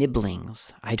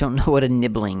 nibblings. I don't know what a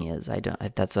nibbling is.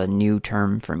 That's a new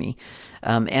term for me.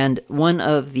 And one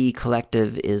of the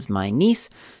collective is my niece,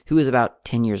 who is about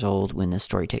 10 years old when this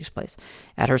story takes place.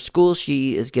 At her school,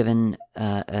 she is given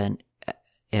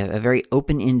a very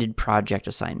open-ended project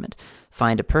assignment.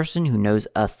 Find a person who knows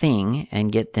a thing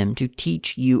and get them to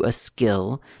teach you a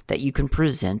skill that you can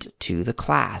present to the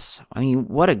class.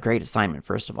 What a great assignment,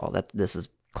 first of all. This is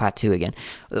Class 2 again.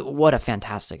 What a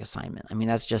fantastic assignment.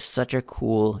 that's just such a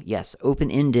cool, yes,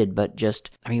 open-ended, but just,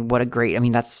 what a great,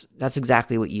 that's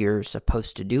exactly what you're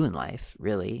supposed to do in life,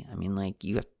 really.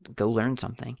 You have to go learn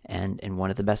something. And one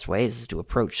of the best ways is to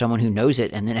approach someone who knows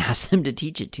it and then ask them to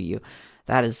teach it to you.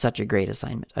 That is such a great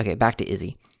assignment. Okay, back to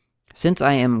Izzy. Since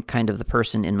I am kind of the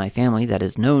person in my family that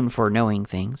is known for knowing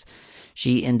things,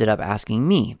 she ended up asking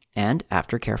me, and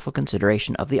after careful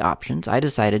consideration of the options, I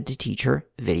decided to teach her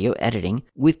video editing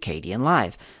with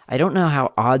Kdenlive. I don't know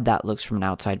how odd that looks from an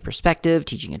outside perspective,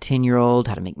 teaching a 10-year-old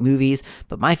how to make movies,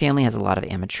 but my family has a lot of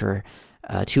amateur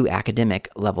to academic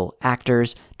level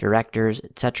actors, directors,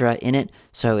 etc. in it,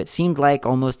 so it seemed like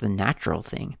almost the natural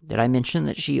thing. Did I mention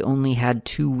that she only had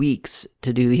 2 weeks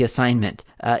to do the assignment?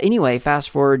 Anyway,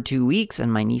 fast forward 2 weeks,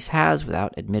 and my niece has,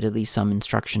 without admittedly some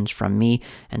instructions from me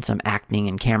and some acting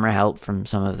and camera help from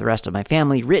some of the rest of my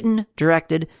family, written,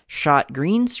 directed, shot,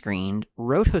 green screened,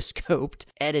 rotoscoped,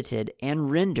 edited,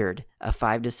 and rendered a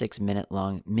 5 to 6 minute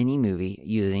long mini movie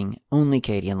using only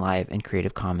Kdenlive and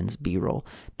Creative Commons B-roll,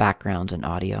 backgrounds, and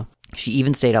audio. She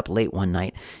even stayed up late one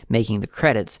night making the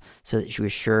credits so that she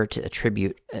was sure to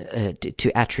attribute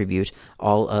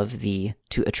all of the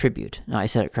no, I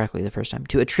said it correctly the first time,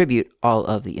 to attribute all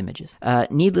of the images.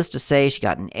 Needless to say, she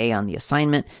got an A on the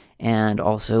assignment and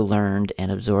also learned and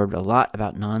absorbed a lot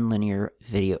about nonlinear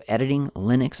video editing,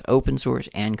 Linux, open source,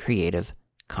 and Creative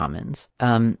Commons.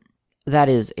 That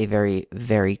is a very,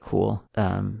 very cool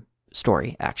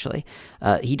story, actually.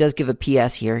 He does give a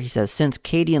PS here. He says, since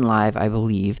Kdenlive, I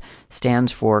believe,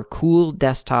 stands for Cool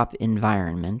Desktop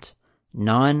Environment,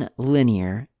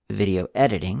 Non-Linear Video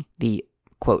Editing, the,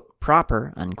 quote,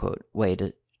 proper, unquote, way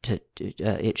to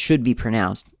it should be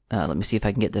pronounced. Let me see if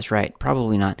I can get this right.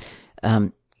 Probably not.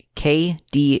 KDENLIVE.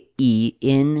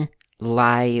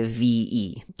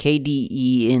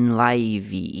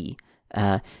 KDENLIVE.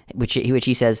 Which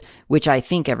he says, which I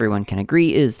think everyone can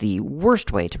agree is the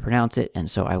worst way to pronounce it,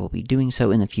 and so I will be doing so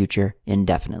in the future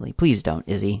indefinitely. Please don't,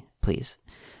 Izzy. Please.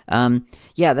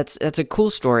 Yeah, that's a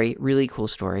cool story, really cool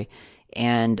story,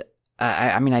 and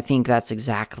I think this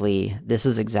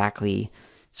is exactly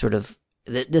sort of,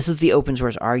 this is the open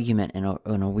source argument in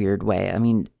a weird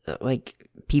way. Like,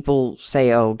 people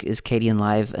say, oh, is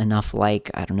Kdenlive enough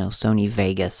like, I don't know, Sony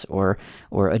Vegas or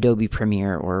Adobe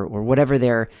Premiere or whatever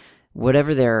the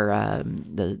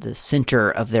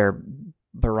center of their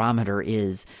barometer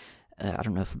is. I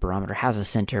don't know if a barometer has a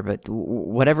center, but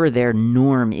whatever their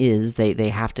norm is, they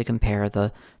have to compare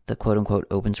the quote unquote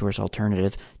open source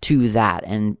alternative to that.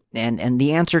 And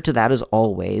the answer to that is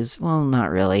always, well, not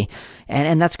really.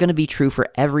 And that's going to be true for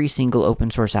every single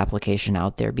open source application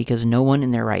out there, because no one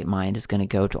in their right mind is going to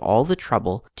go to all the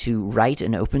trouble to write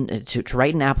an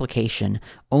application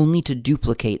only to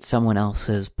duplicate someone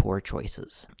else's poor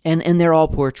choices. And they're all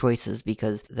poor choices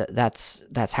because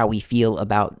that's how we feel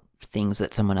about things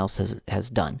that someone else has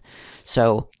done.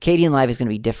 So Kdenlive is going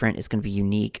to be different, it's going to be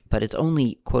unique, but it's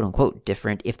only quote unquote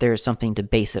different if there's something to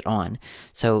base it on.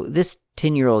 So this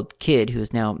 10-year-old kid who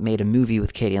has now made a movie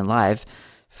with Kdenlive,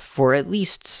 for at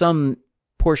least some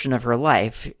portion of her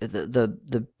life,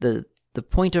 the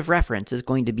point of reference is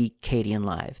going to be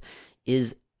Kdenlive.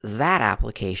 Is that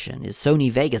application, is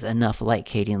Sony Vegas enough like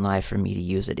Kdenlive for me to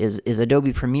use it? Is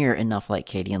Adobe Premiere enough like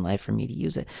Kdenlive for me to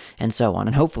use it? And so on.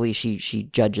 And hopefully she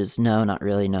judges no, not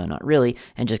really,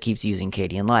 and just keeps using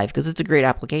Kdenlive because it's a great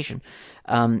application.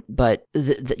 But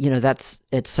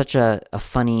it's such a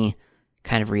funny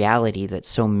kind of reality that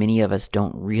so many of us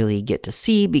don't really get to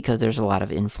see because there's a lot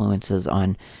of influences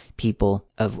on people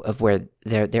of where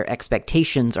their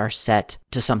expectations are set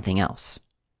to something else.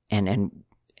 And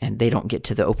they don't get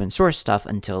to the open source stuff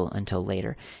until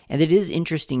later. And it is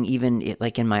interesting, even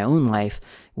like in my own life,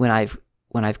 when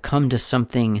I've come to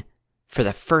something for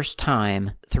the first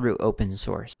time through open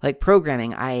source. Like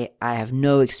programming, I have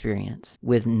no experience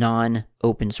with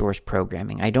non-open source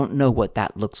programming. I don't know what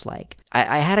that looks like.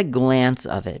 I had a glance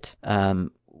of it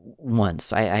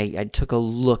once. I took a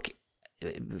look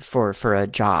for a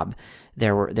job.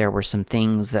 There were some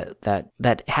things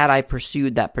that had I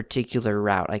pursued that particular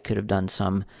route, I could have done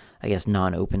some, I guess,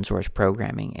 non-open source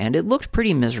programming, and it looked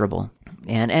pretty miserable.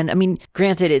 And I mean,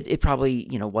 granted, it probably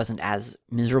wasn't as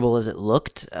miserable as it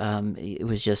looked.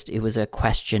 It was a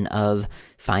question of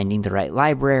finding the right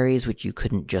libraries, which you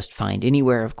couldn't just find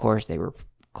anywhere. Of course, they were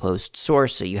closed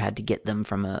source, so you had to get them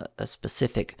from a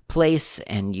specific place,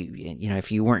 and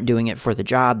if you weren't doing it for the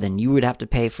job, then you would have to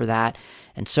pay for that,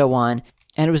 and so on.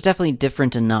 And it was definitely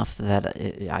different enough that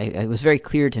it was very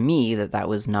clear to me that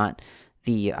was not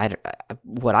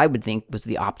what I would think was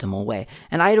the optimal way.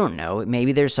 And I don't know,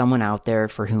 maybe there's someone out there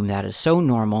for whom that is so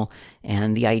normal,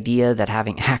 and the idea that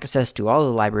having access to all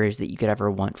the libraries that you could ever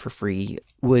want for free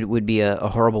would be a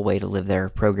horrible way to live their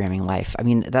programming life. I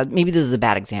mean, maybe this is a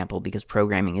bad example because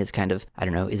programming is kind of, I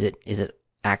don't know,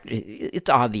 it's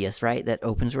obvious, right, that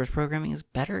open source programming is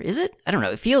better? Is it? I don't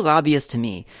know. It feels obvious to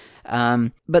me.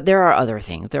 But there are other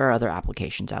things. There are other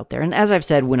applications out there. And as I've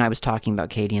said when I was talking about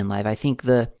Kdenlive, I think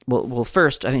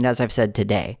first, I mean, as I've said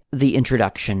today, the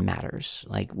introduction matters.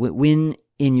 Like when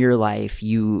in your life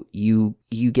you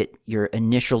get your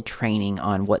initial training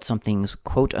on what something's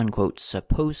quote unquote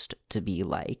supposed to be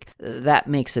like, that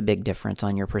makes a big difference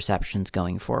on your perceptions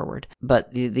going forward.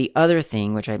 But the other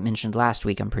thing, which I mentioned last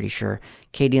week, I'm pretty sure,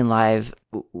 Kdenlive,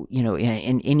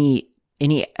 in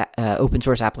any open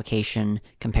source application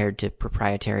compared to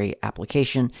proprietary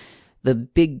application, the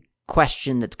big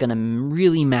question that's going to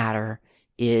really matter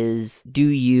is, do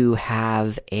you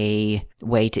have a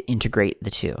way to integrate the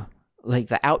two? Like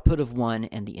the output of one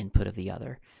and the input of the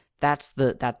other. That's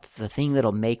the thing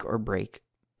that'll make or break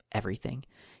everything.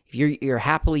 If you're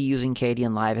happily using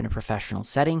Kdenlive in a professional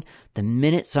setting, the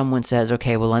minute someone says,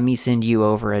 okay, well, let me send you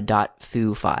over a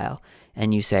 .foo file,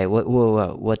 and you say,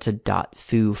 whoa, what's a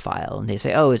 .foo file? And they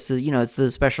say, oh, it's the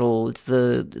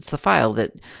file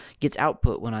that gets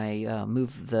output when I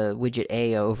move the widget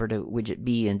A over to widget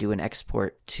B and do an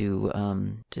export to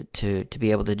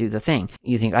be able to do the thing.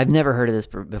 You think, I've never heard of this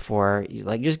before.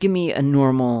 Just give me a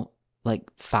normal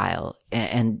file,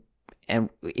 and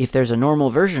if there's a normal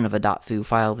version of a .foo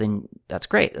file, then that's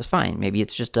great. That's fine. Maybe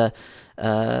it's just an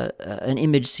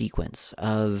image sequence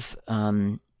of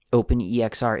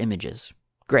OpenEXR images.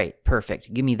 Great,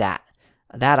 perfect. Give me that.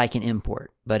 That I can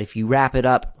import. But if you wrap it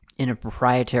up in a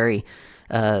proprietary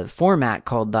format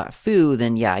called .foo,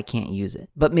 then yeah, I can't use it.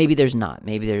 But maybe there's not.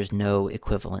 Maybe there's no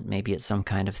equivalent. Maybe it's some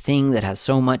kind of thing that has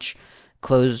so much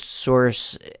closed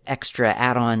source extra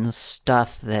add-on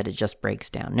stuff that it just breaks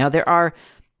down. Now there are,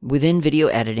 within video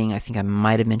editing, I think I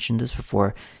might have mentioned this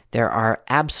before, there are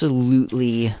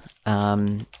absolutely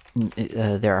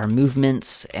there are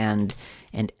movements and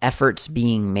efforts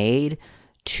being made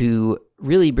to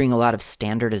really bring a lot of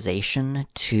standardization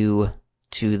to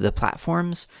the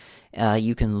platforms.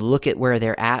 You can look at where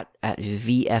they're at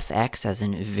VFX, as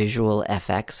in Visual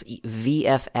FX,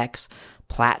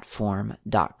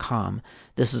 vfxplatform.com.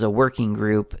 This is a working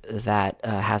group that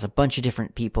has a bunch of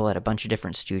different people at a bunch of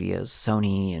different studios,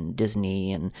 Sony and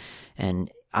Disney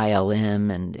and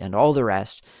ILM and all the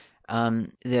rest.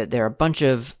 There are a bunch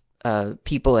of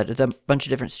people at a bunch of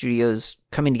different studios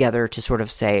coming together to sort of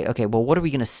say, okay, well, what are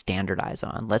we going to standardize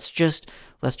on? Let's just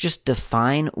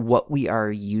define what we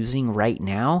are using right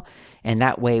now, and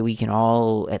that way we can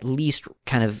all at least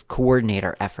kind of coordinate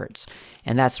our efforts.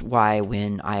 And that's why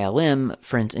when ILM,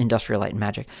 for Industrial Light and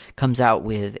Magic, comes out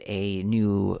with a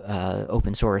new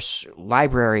open source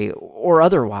library or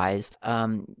otherwise,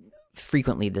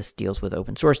 frequently this deals with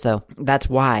open source though, that's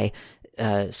why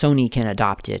Sony can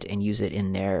adopt it and use it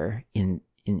in their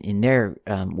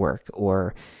work,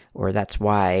 or that's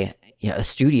why a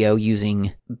studio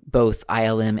using both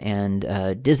ILM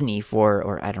and Disney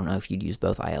or I don't know if you'd use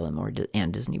both ILM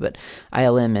and Disney, but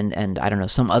ILM and I don't know,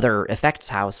 some other effects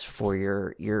house for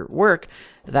your work.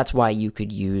 That's why you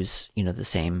could use, the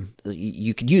same.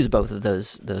 You could use both of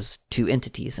those two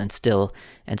entities and still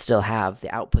have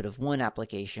the output of one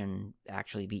application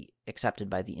actually be accepted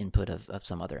by the input of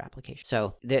some other application.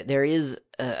 So there is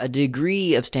a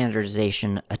degree of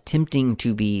standardization attempting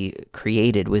to be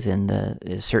created within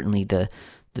certainly the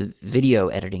video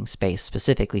editing space,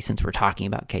 specifically since we're talking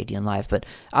about KDenLive. But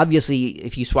obviously,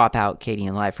 if you swap out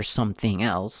KDenLive for something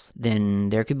else,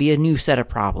 then there could be a new set of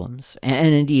problems.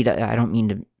 And indeed, I don't mean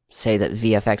to say that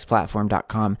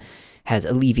VFXplatform.com has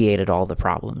alleviated all the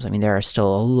problems. I mean, there are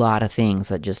still a lot of things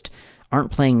that just aren't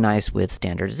playing nice with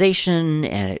standardization,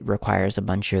 and it requires a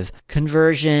bunch of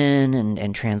conversion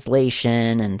and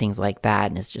translation and things like that.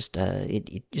 And it's just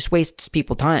it just wastes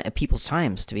people's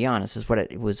times, to be honest, is what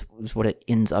it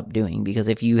ends up doing. Because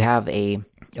if you have a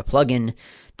plugin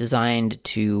designed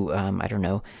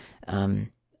to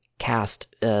cast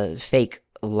fake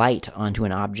light onto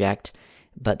an object,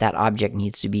 but that object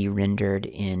needs to be rendered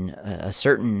in a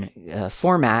certain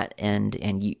format,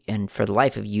 and for the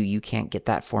life of you can't get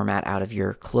that format out of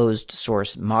your closed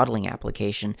source modeling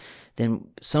application, then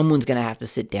someone's going to have to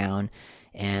sit down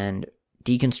and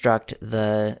deconstruct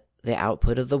the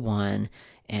output of the one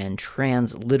and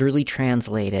literally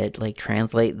translate it, like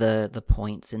translate the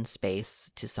points in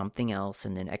space to something else,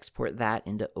 and then export that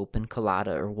into Open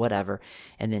Collada or whatever,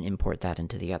 and then import that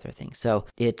into the other thing. So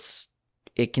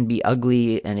it can be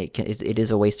ugly, and it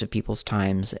is a waste of people's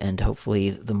times, and hopefully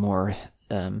the more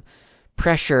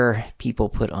pressure people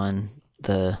put on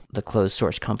the closed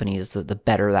source companies, the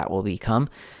better that will become.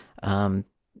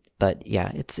 But yeah,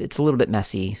 it's a little bit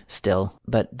messy still,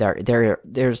 but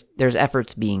there's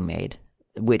efforts being made,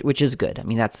 which is good. I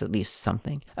mean, that's at least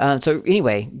something. So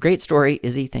anyway, great story,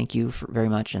 Izzy. Thank you very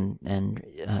much, and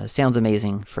sounds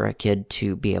amazing for a kid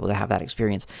to be able to have that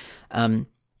experience.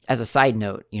 As a side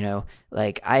note,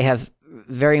 like I have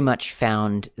very much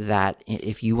found that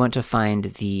if you want to find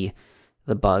the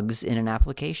bugs in an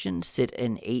application, sit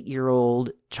an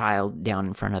 8-year-old child down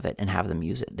in front of it and have them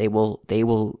use it. They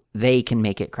can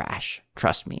make it crash.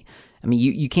 Trust me. I mean,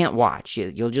 you can't watch.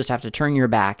 You'll just have to turn your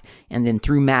back, and then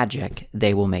through magic,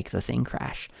 they will make the thing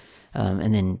crash.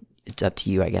 And then it's up to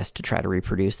you, I guess, to try to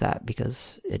reproduce that,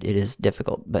 because it is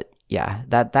difficult. But yeah,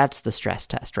 that's the stress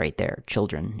test right there.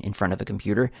 Children in front of a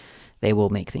computer, they will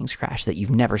make things crash that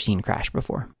you've never seen crash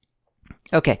before.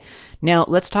 Okay, now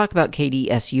let's talk about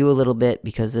kdsu a little bit,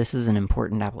 because this is an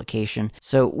important application.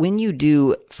 So when you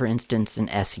do, for instance, an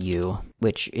SU,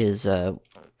 which is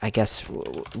I guess,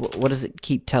 what does it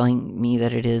keep telling me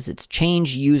that it is? It's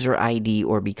change user ID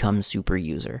or become super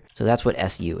user. So that's what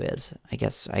SU is. I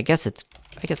guess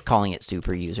calling it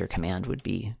super user command would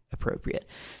be appropriate.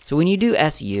 So when you do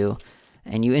SU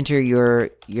and you enter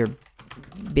your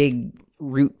big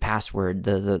root password,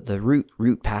 the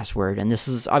root password, and this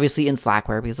is obviously in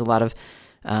Slackware, because a lot of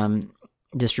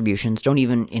distributions don't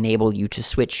even enable you to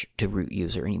switch to root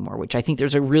user anymore, which I think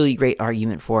there's a really great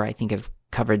argument for. I think I've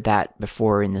covered that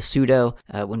before in the sudo,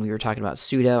 when we were talking about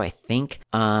sudo, I think.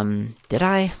 Did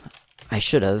I? I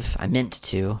should have. I meant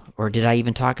to. Or did I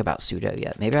even talk about sudo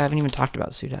yet? Maybe I haven't even talked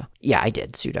about sudo. Yeah, I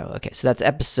did. Sudo. Okay, so that's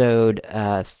episode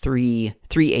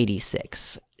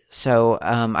 386. So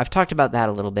I've talked about that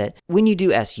a little bit. When you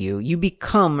do SU, you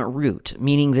become root,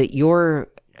 meaning that your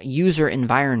user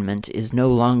environment is no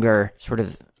longer sort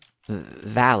of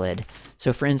valid.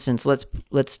 So for instance, let's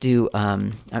do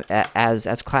as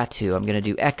clat2, I'm going to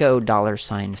do echo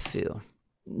 $foo.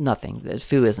 Nothing. The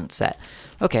foo isn't set.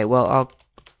 Okay, well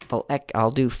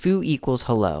I'll do foo equals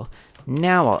hello.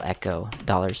 Now I'll echo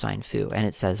 $foo, and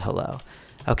it says hello.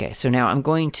 Okay, so now I'm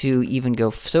going to even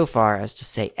go so far as to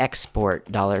say export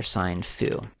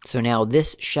 $foo. So now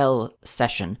this shell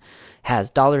session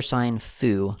has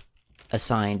 $foo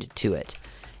assigned to it.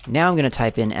 Now I'm going to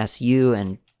type in SU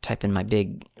and type in my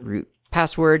big root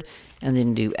password, and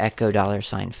then do echo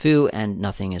 $foo, and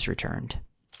nothing is returned.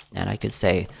 And I could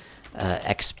say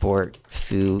export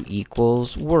foo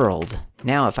equals world.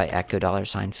 Now if I echo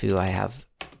 $foo, I have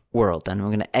world. And I'm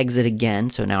going to exit again,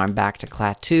 so now I'm back to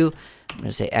clat2. I'm going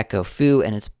to say echo foo,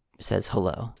 and it says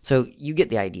hello. So you get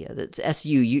the idea. That's SU.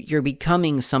 You're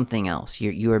becoming something else.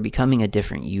 You are becoming a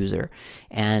different user.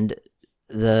 And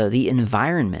the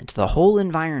environment, the whole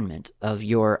environment of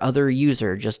your other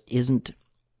user just isn't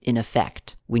in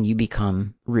effect when you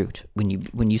become root,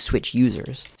 when you switch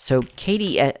users. So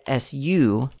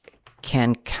kdsu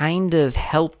can kind of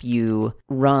help you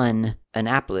run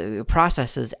an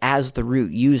processes as the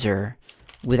root user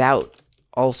without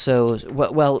also,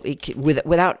 well,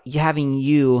 without having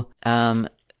you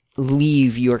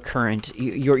leave your current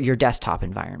your desktop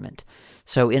environment.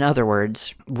 So in other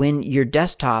words, when your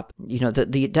desktop,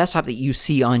 the desktop that you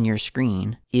see on your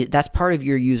screen, that's part of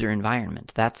your user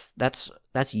environment. That's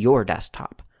your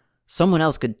desktop. Someone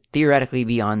else could theoretically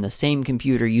be on the same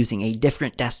computer using a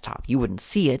different desktop. You wouldn't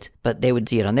see it, but they would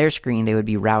see it on their screen. They would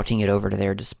be routing it over to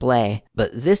their display.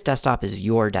 But this desktop is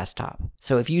your desktop.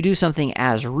 So if you do something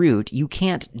as root, you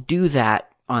can't do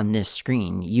that on this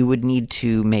screen. You would need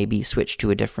to maybe switch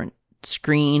to a different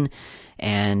screen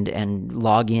and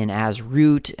log in as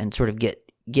root and sort of get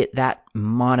that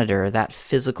monitor, that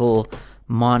physical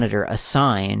monitor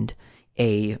assigned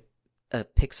a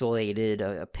pixelated,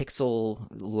 a pixel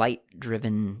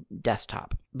light-driven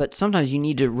desktop. But sometimes you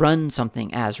need to run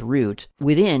something as root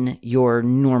within your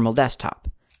normal desktop.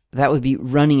 That would be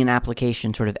running an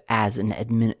application sort of as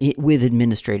with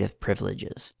administrative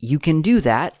privileges. You can do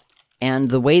that, and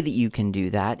the way that you can do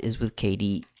that is with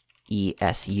kdesu.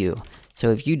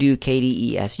 So if you do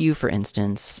kdesu, for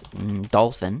instance,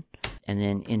 dolphin, and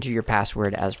then enter your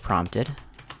password as prompted,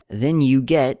 then you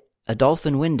get a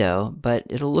dolphin window, but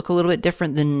it'll look a little bit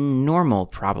different than normal,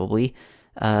 probably,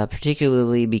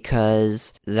 particularly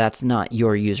because that's not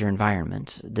your user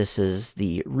environment. This is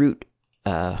the root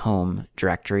home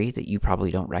directory that you probably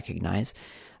don't recognize.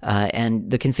 And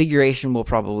the configuration will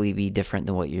probably be different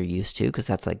than what you're used to, because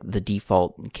that's like the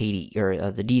default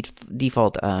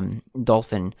default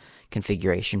dolphin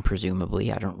configuration,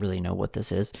 presumably. I don't really know what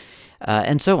this is,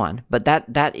 and so on. But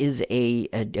that is a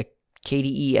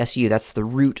kdesu. That's the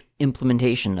root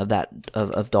implementation of that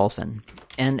of dolphin,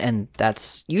 and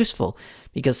that's useful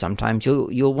because sometimes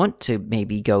you'll want to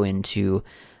maybe go into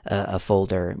a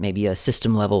folder, maybe a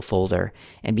system level folder,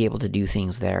 and be able to do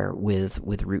things there with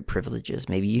root privileges.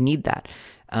 Maybe you need that.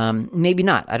 Maybe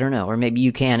not, I don't know. Or maybe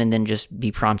you can and then just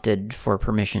be prompted for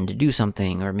permission to do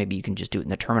something, or maybe you can just do it in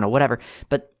the terminal, whatever.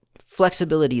 But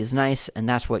flexibility is nice, and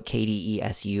that's what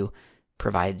kdesu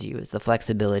provides you, is the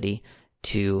flexibility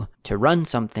to run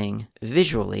something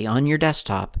visually on your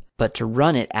desktop, but to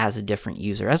run it as a different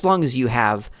user, as long as you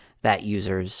have that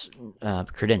user's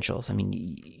credentials. I mean,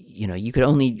 you could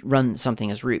only run something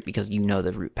as root because you know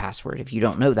the root password. If you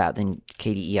don't know that, then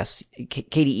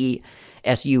kdesu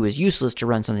is useless to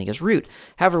run something as root.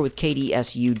 However, with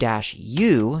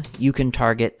kdesu-u, you can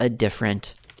target a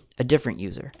different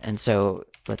user. And so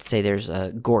let's say there's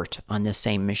a Gort on this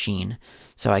same machine.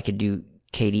 So I could do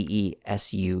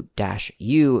kdesu-u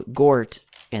Gort,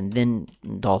 and then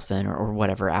dolphin or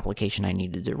whatever application I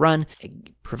needed to run,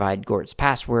 provide Gort's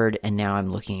password, and now I'm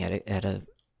looking at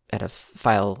a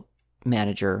file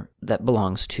manager that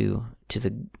belongs to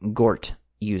the Gort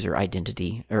user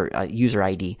identity or user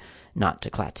ID, not to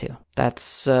Klaatu.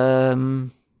 That's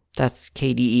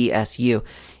kdesu.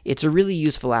 It's a really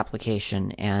useful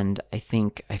application, and I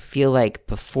feel like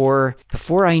before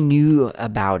I knew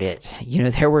about it,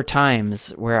 there were times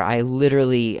where I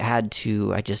literally had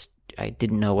to, I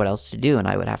didn't know what else to do, and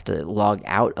I would have to log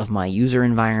out of my user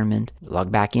environment,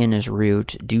 log back in as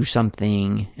root, do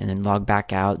something, and then log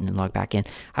back out, and then log back in.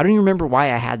 I don't even remember why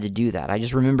I had to do that. I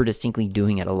just remember distinctly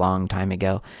doing it a long time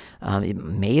ago. It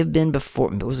may have been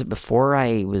before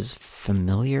I was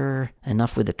familiar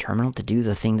enough with the terminal to do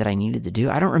the thing that I needed to do?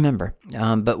 I don't remember.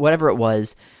 But whatever it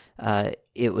was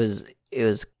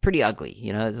pretty ugly.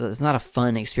 It's not a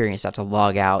fun experience to have to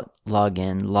log out, log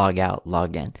in, log out,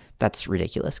 log in. That's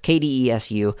ridiculous.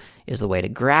 kdesu is the way to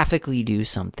graphically do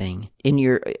something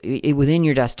within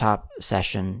your desktop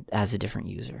session as a different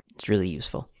user. It's really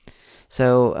useful.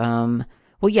 So, and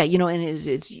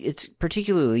it's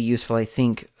particularly useful, I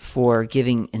think, for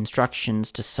giving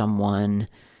instructions to someone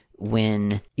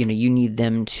when you need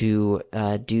them to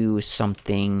do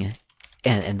something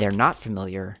and they're not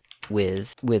familiar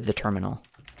with the terminal.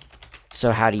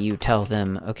 So how do you tell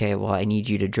them, okay, well, I need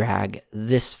you to drag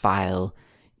this file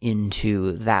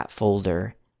into that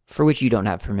folder for which you don't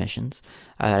have permissions.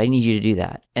 I need you to do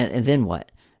that. And then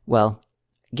what? Well,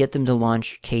 get them to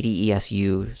launch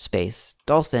kdesu space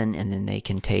dolphin, and then they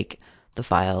can take the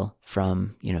file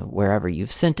from, wherever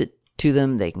you've sent it to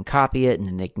them. They can copy it, and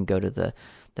then they can go to the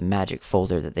magic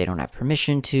folder that they don't have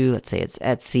permission to. Let's say it's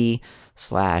etsy/ACPI,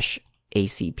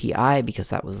 because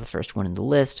that was the first one in the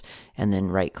list, and then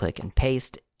right click and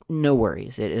paste. No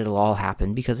worries, it'll all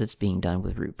happen because it's being done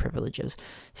with root privileges.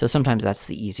 So sometimes that's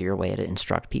the easier way to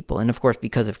instruct people. And of course,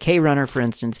 because of krunner, for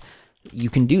instance, you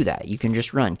can do that. You can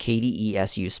just run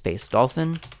kdesu space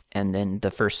dolphin, and then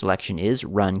the first selection is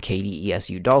run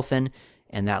kdesu dolphin,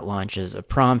 and that launches a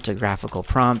graphical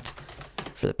prompt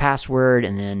for the password,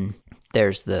 and then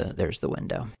there's the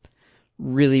window.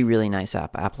 really, really nice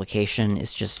application.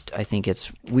 It's just, I think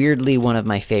it's weirdly one of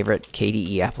my favorite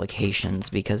KDE applications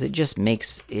because it just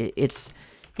makes it's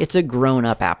a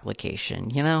grown-up application,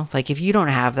 you know? Like, if you don't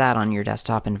have that on your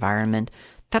desktop environment,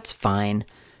 that's fine.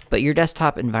 But your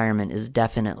desktop environment is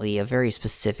definitely a very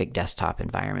specific desktop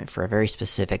environment for a very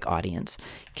specific audience.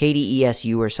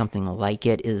 KDESU or something like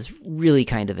it is really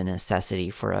kind of a necessity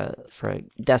for a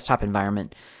desktop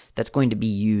environment that's going to be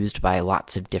used by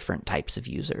lots of different types of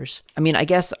users. I mean, I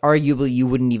guess arguably you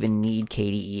wouldn't even need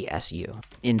KDESU.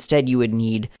 Instead, you would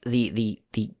need the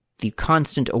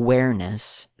constant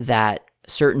awareness that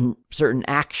certain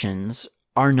actions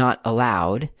are not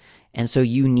allowed, and so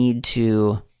you need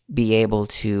to be able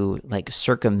to like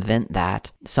circumvent that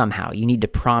somehow. You need to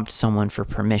prompt someone for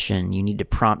permission. You need to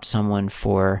prompt someone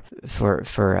for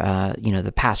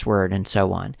the password and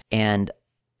so on. And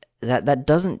that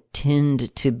doesn't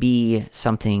tend to be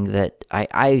something that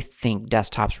I think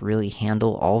desktops really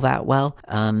handle all that well.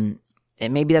 And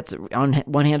maybe that's on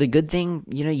one hand a good thing.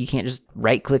 You know, you can't just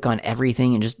right click on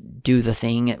everything and just do the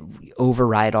thing,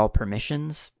 override all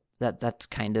permissions.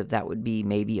 That would be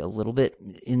maybe a little bit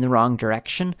in the wrong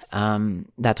direction.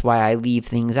 That's why I leave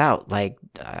things out. Like,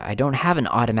 I don't have an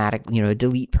automatic,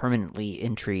 delete permanently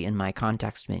entry in my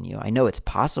context menu. I know it's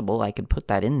possible. I could put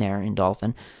that in there in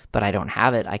Dolphin, but I don't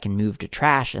have it. I can move to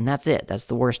trash, and that's it. That's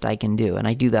the worst I can do, and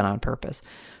I do that on purpose.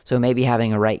 So maybe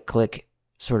having a right-click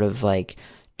sort of like,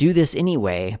 do this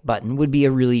anyway button would be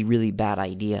a really, really bad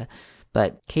idea.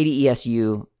 But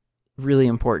KDESU, really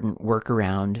important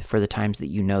workaround for the times that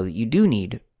you know that you do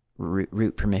need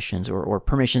root permissions or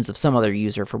permissions of some other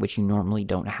user for which you normally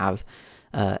don't have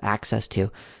access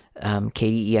to.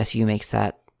 KDESU makes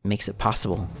it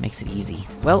possible, makes it easy.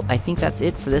 Well, I think that's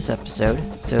it for this episode.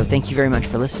 So thank you very much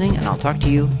for listening, and I'll talk to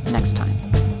you next time.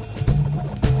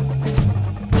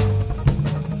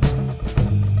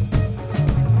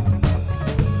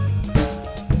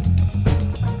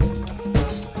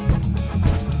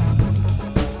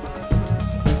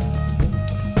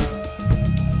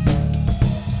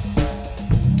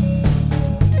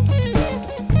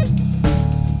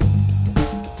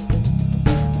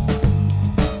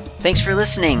 Thanks for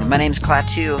listening. My name's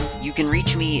Klaatu. You can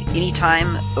reach me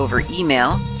anytime over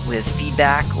email with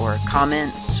feedback or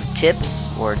comments, tips,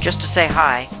 or just to say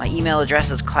hi. My email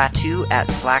address is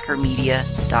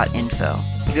klaatu@slackermedia.info.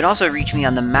 You can also reach me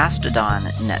on the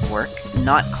Mastodon network,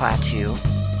 not Klaatu,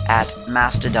 at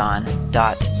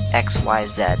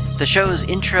mastodon.xyz. The show's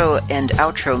intro and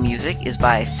outro music is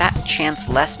by Fat Chance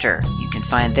Lester. You can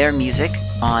find their music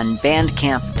on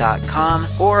bandcamp.com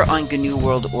or on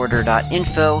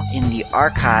GNUWorldOrder.info. In the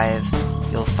archive,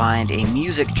 you'll find a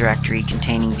music directory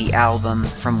containing the album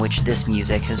from which this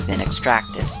music has been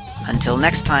extracted. Until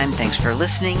next time, thanks for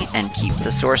listening, and keep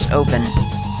the source open.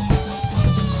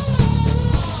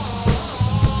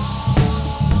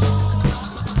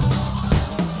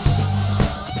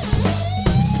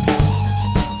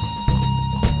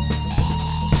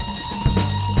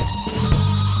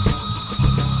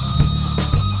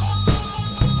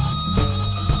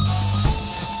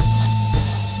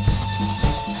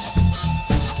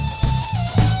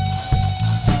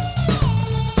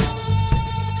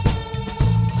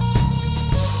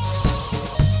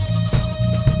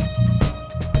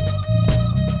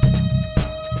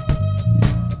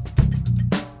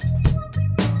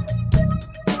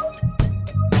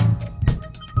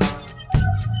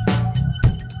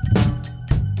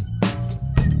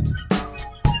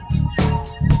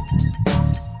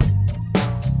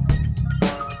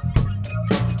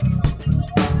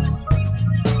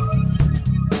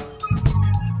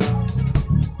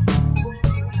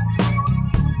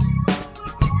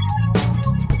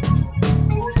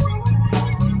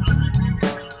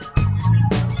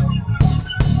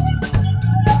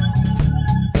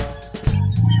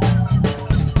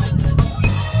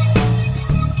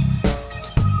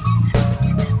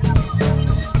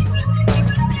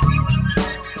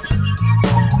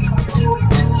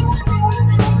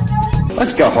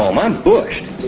 Let's go home. I'm bushed.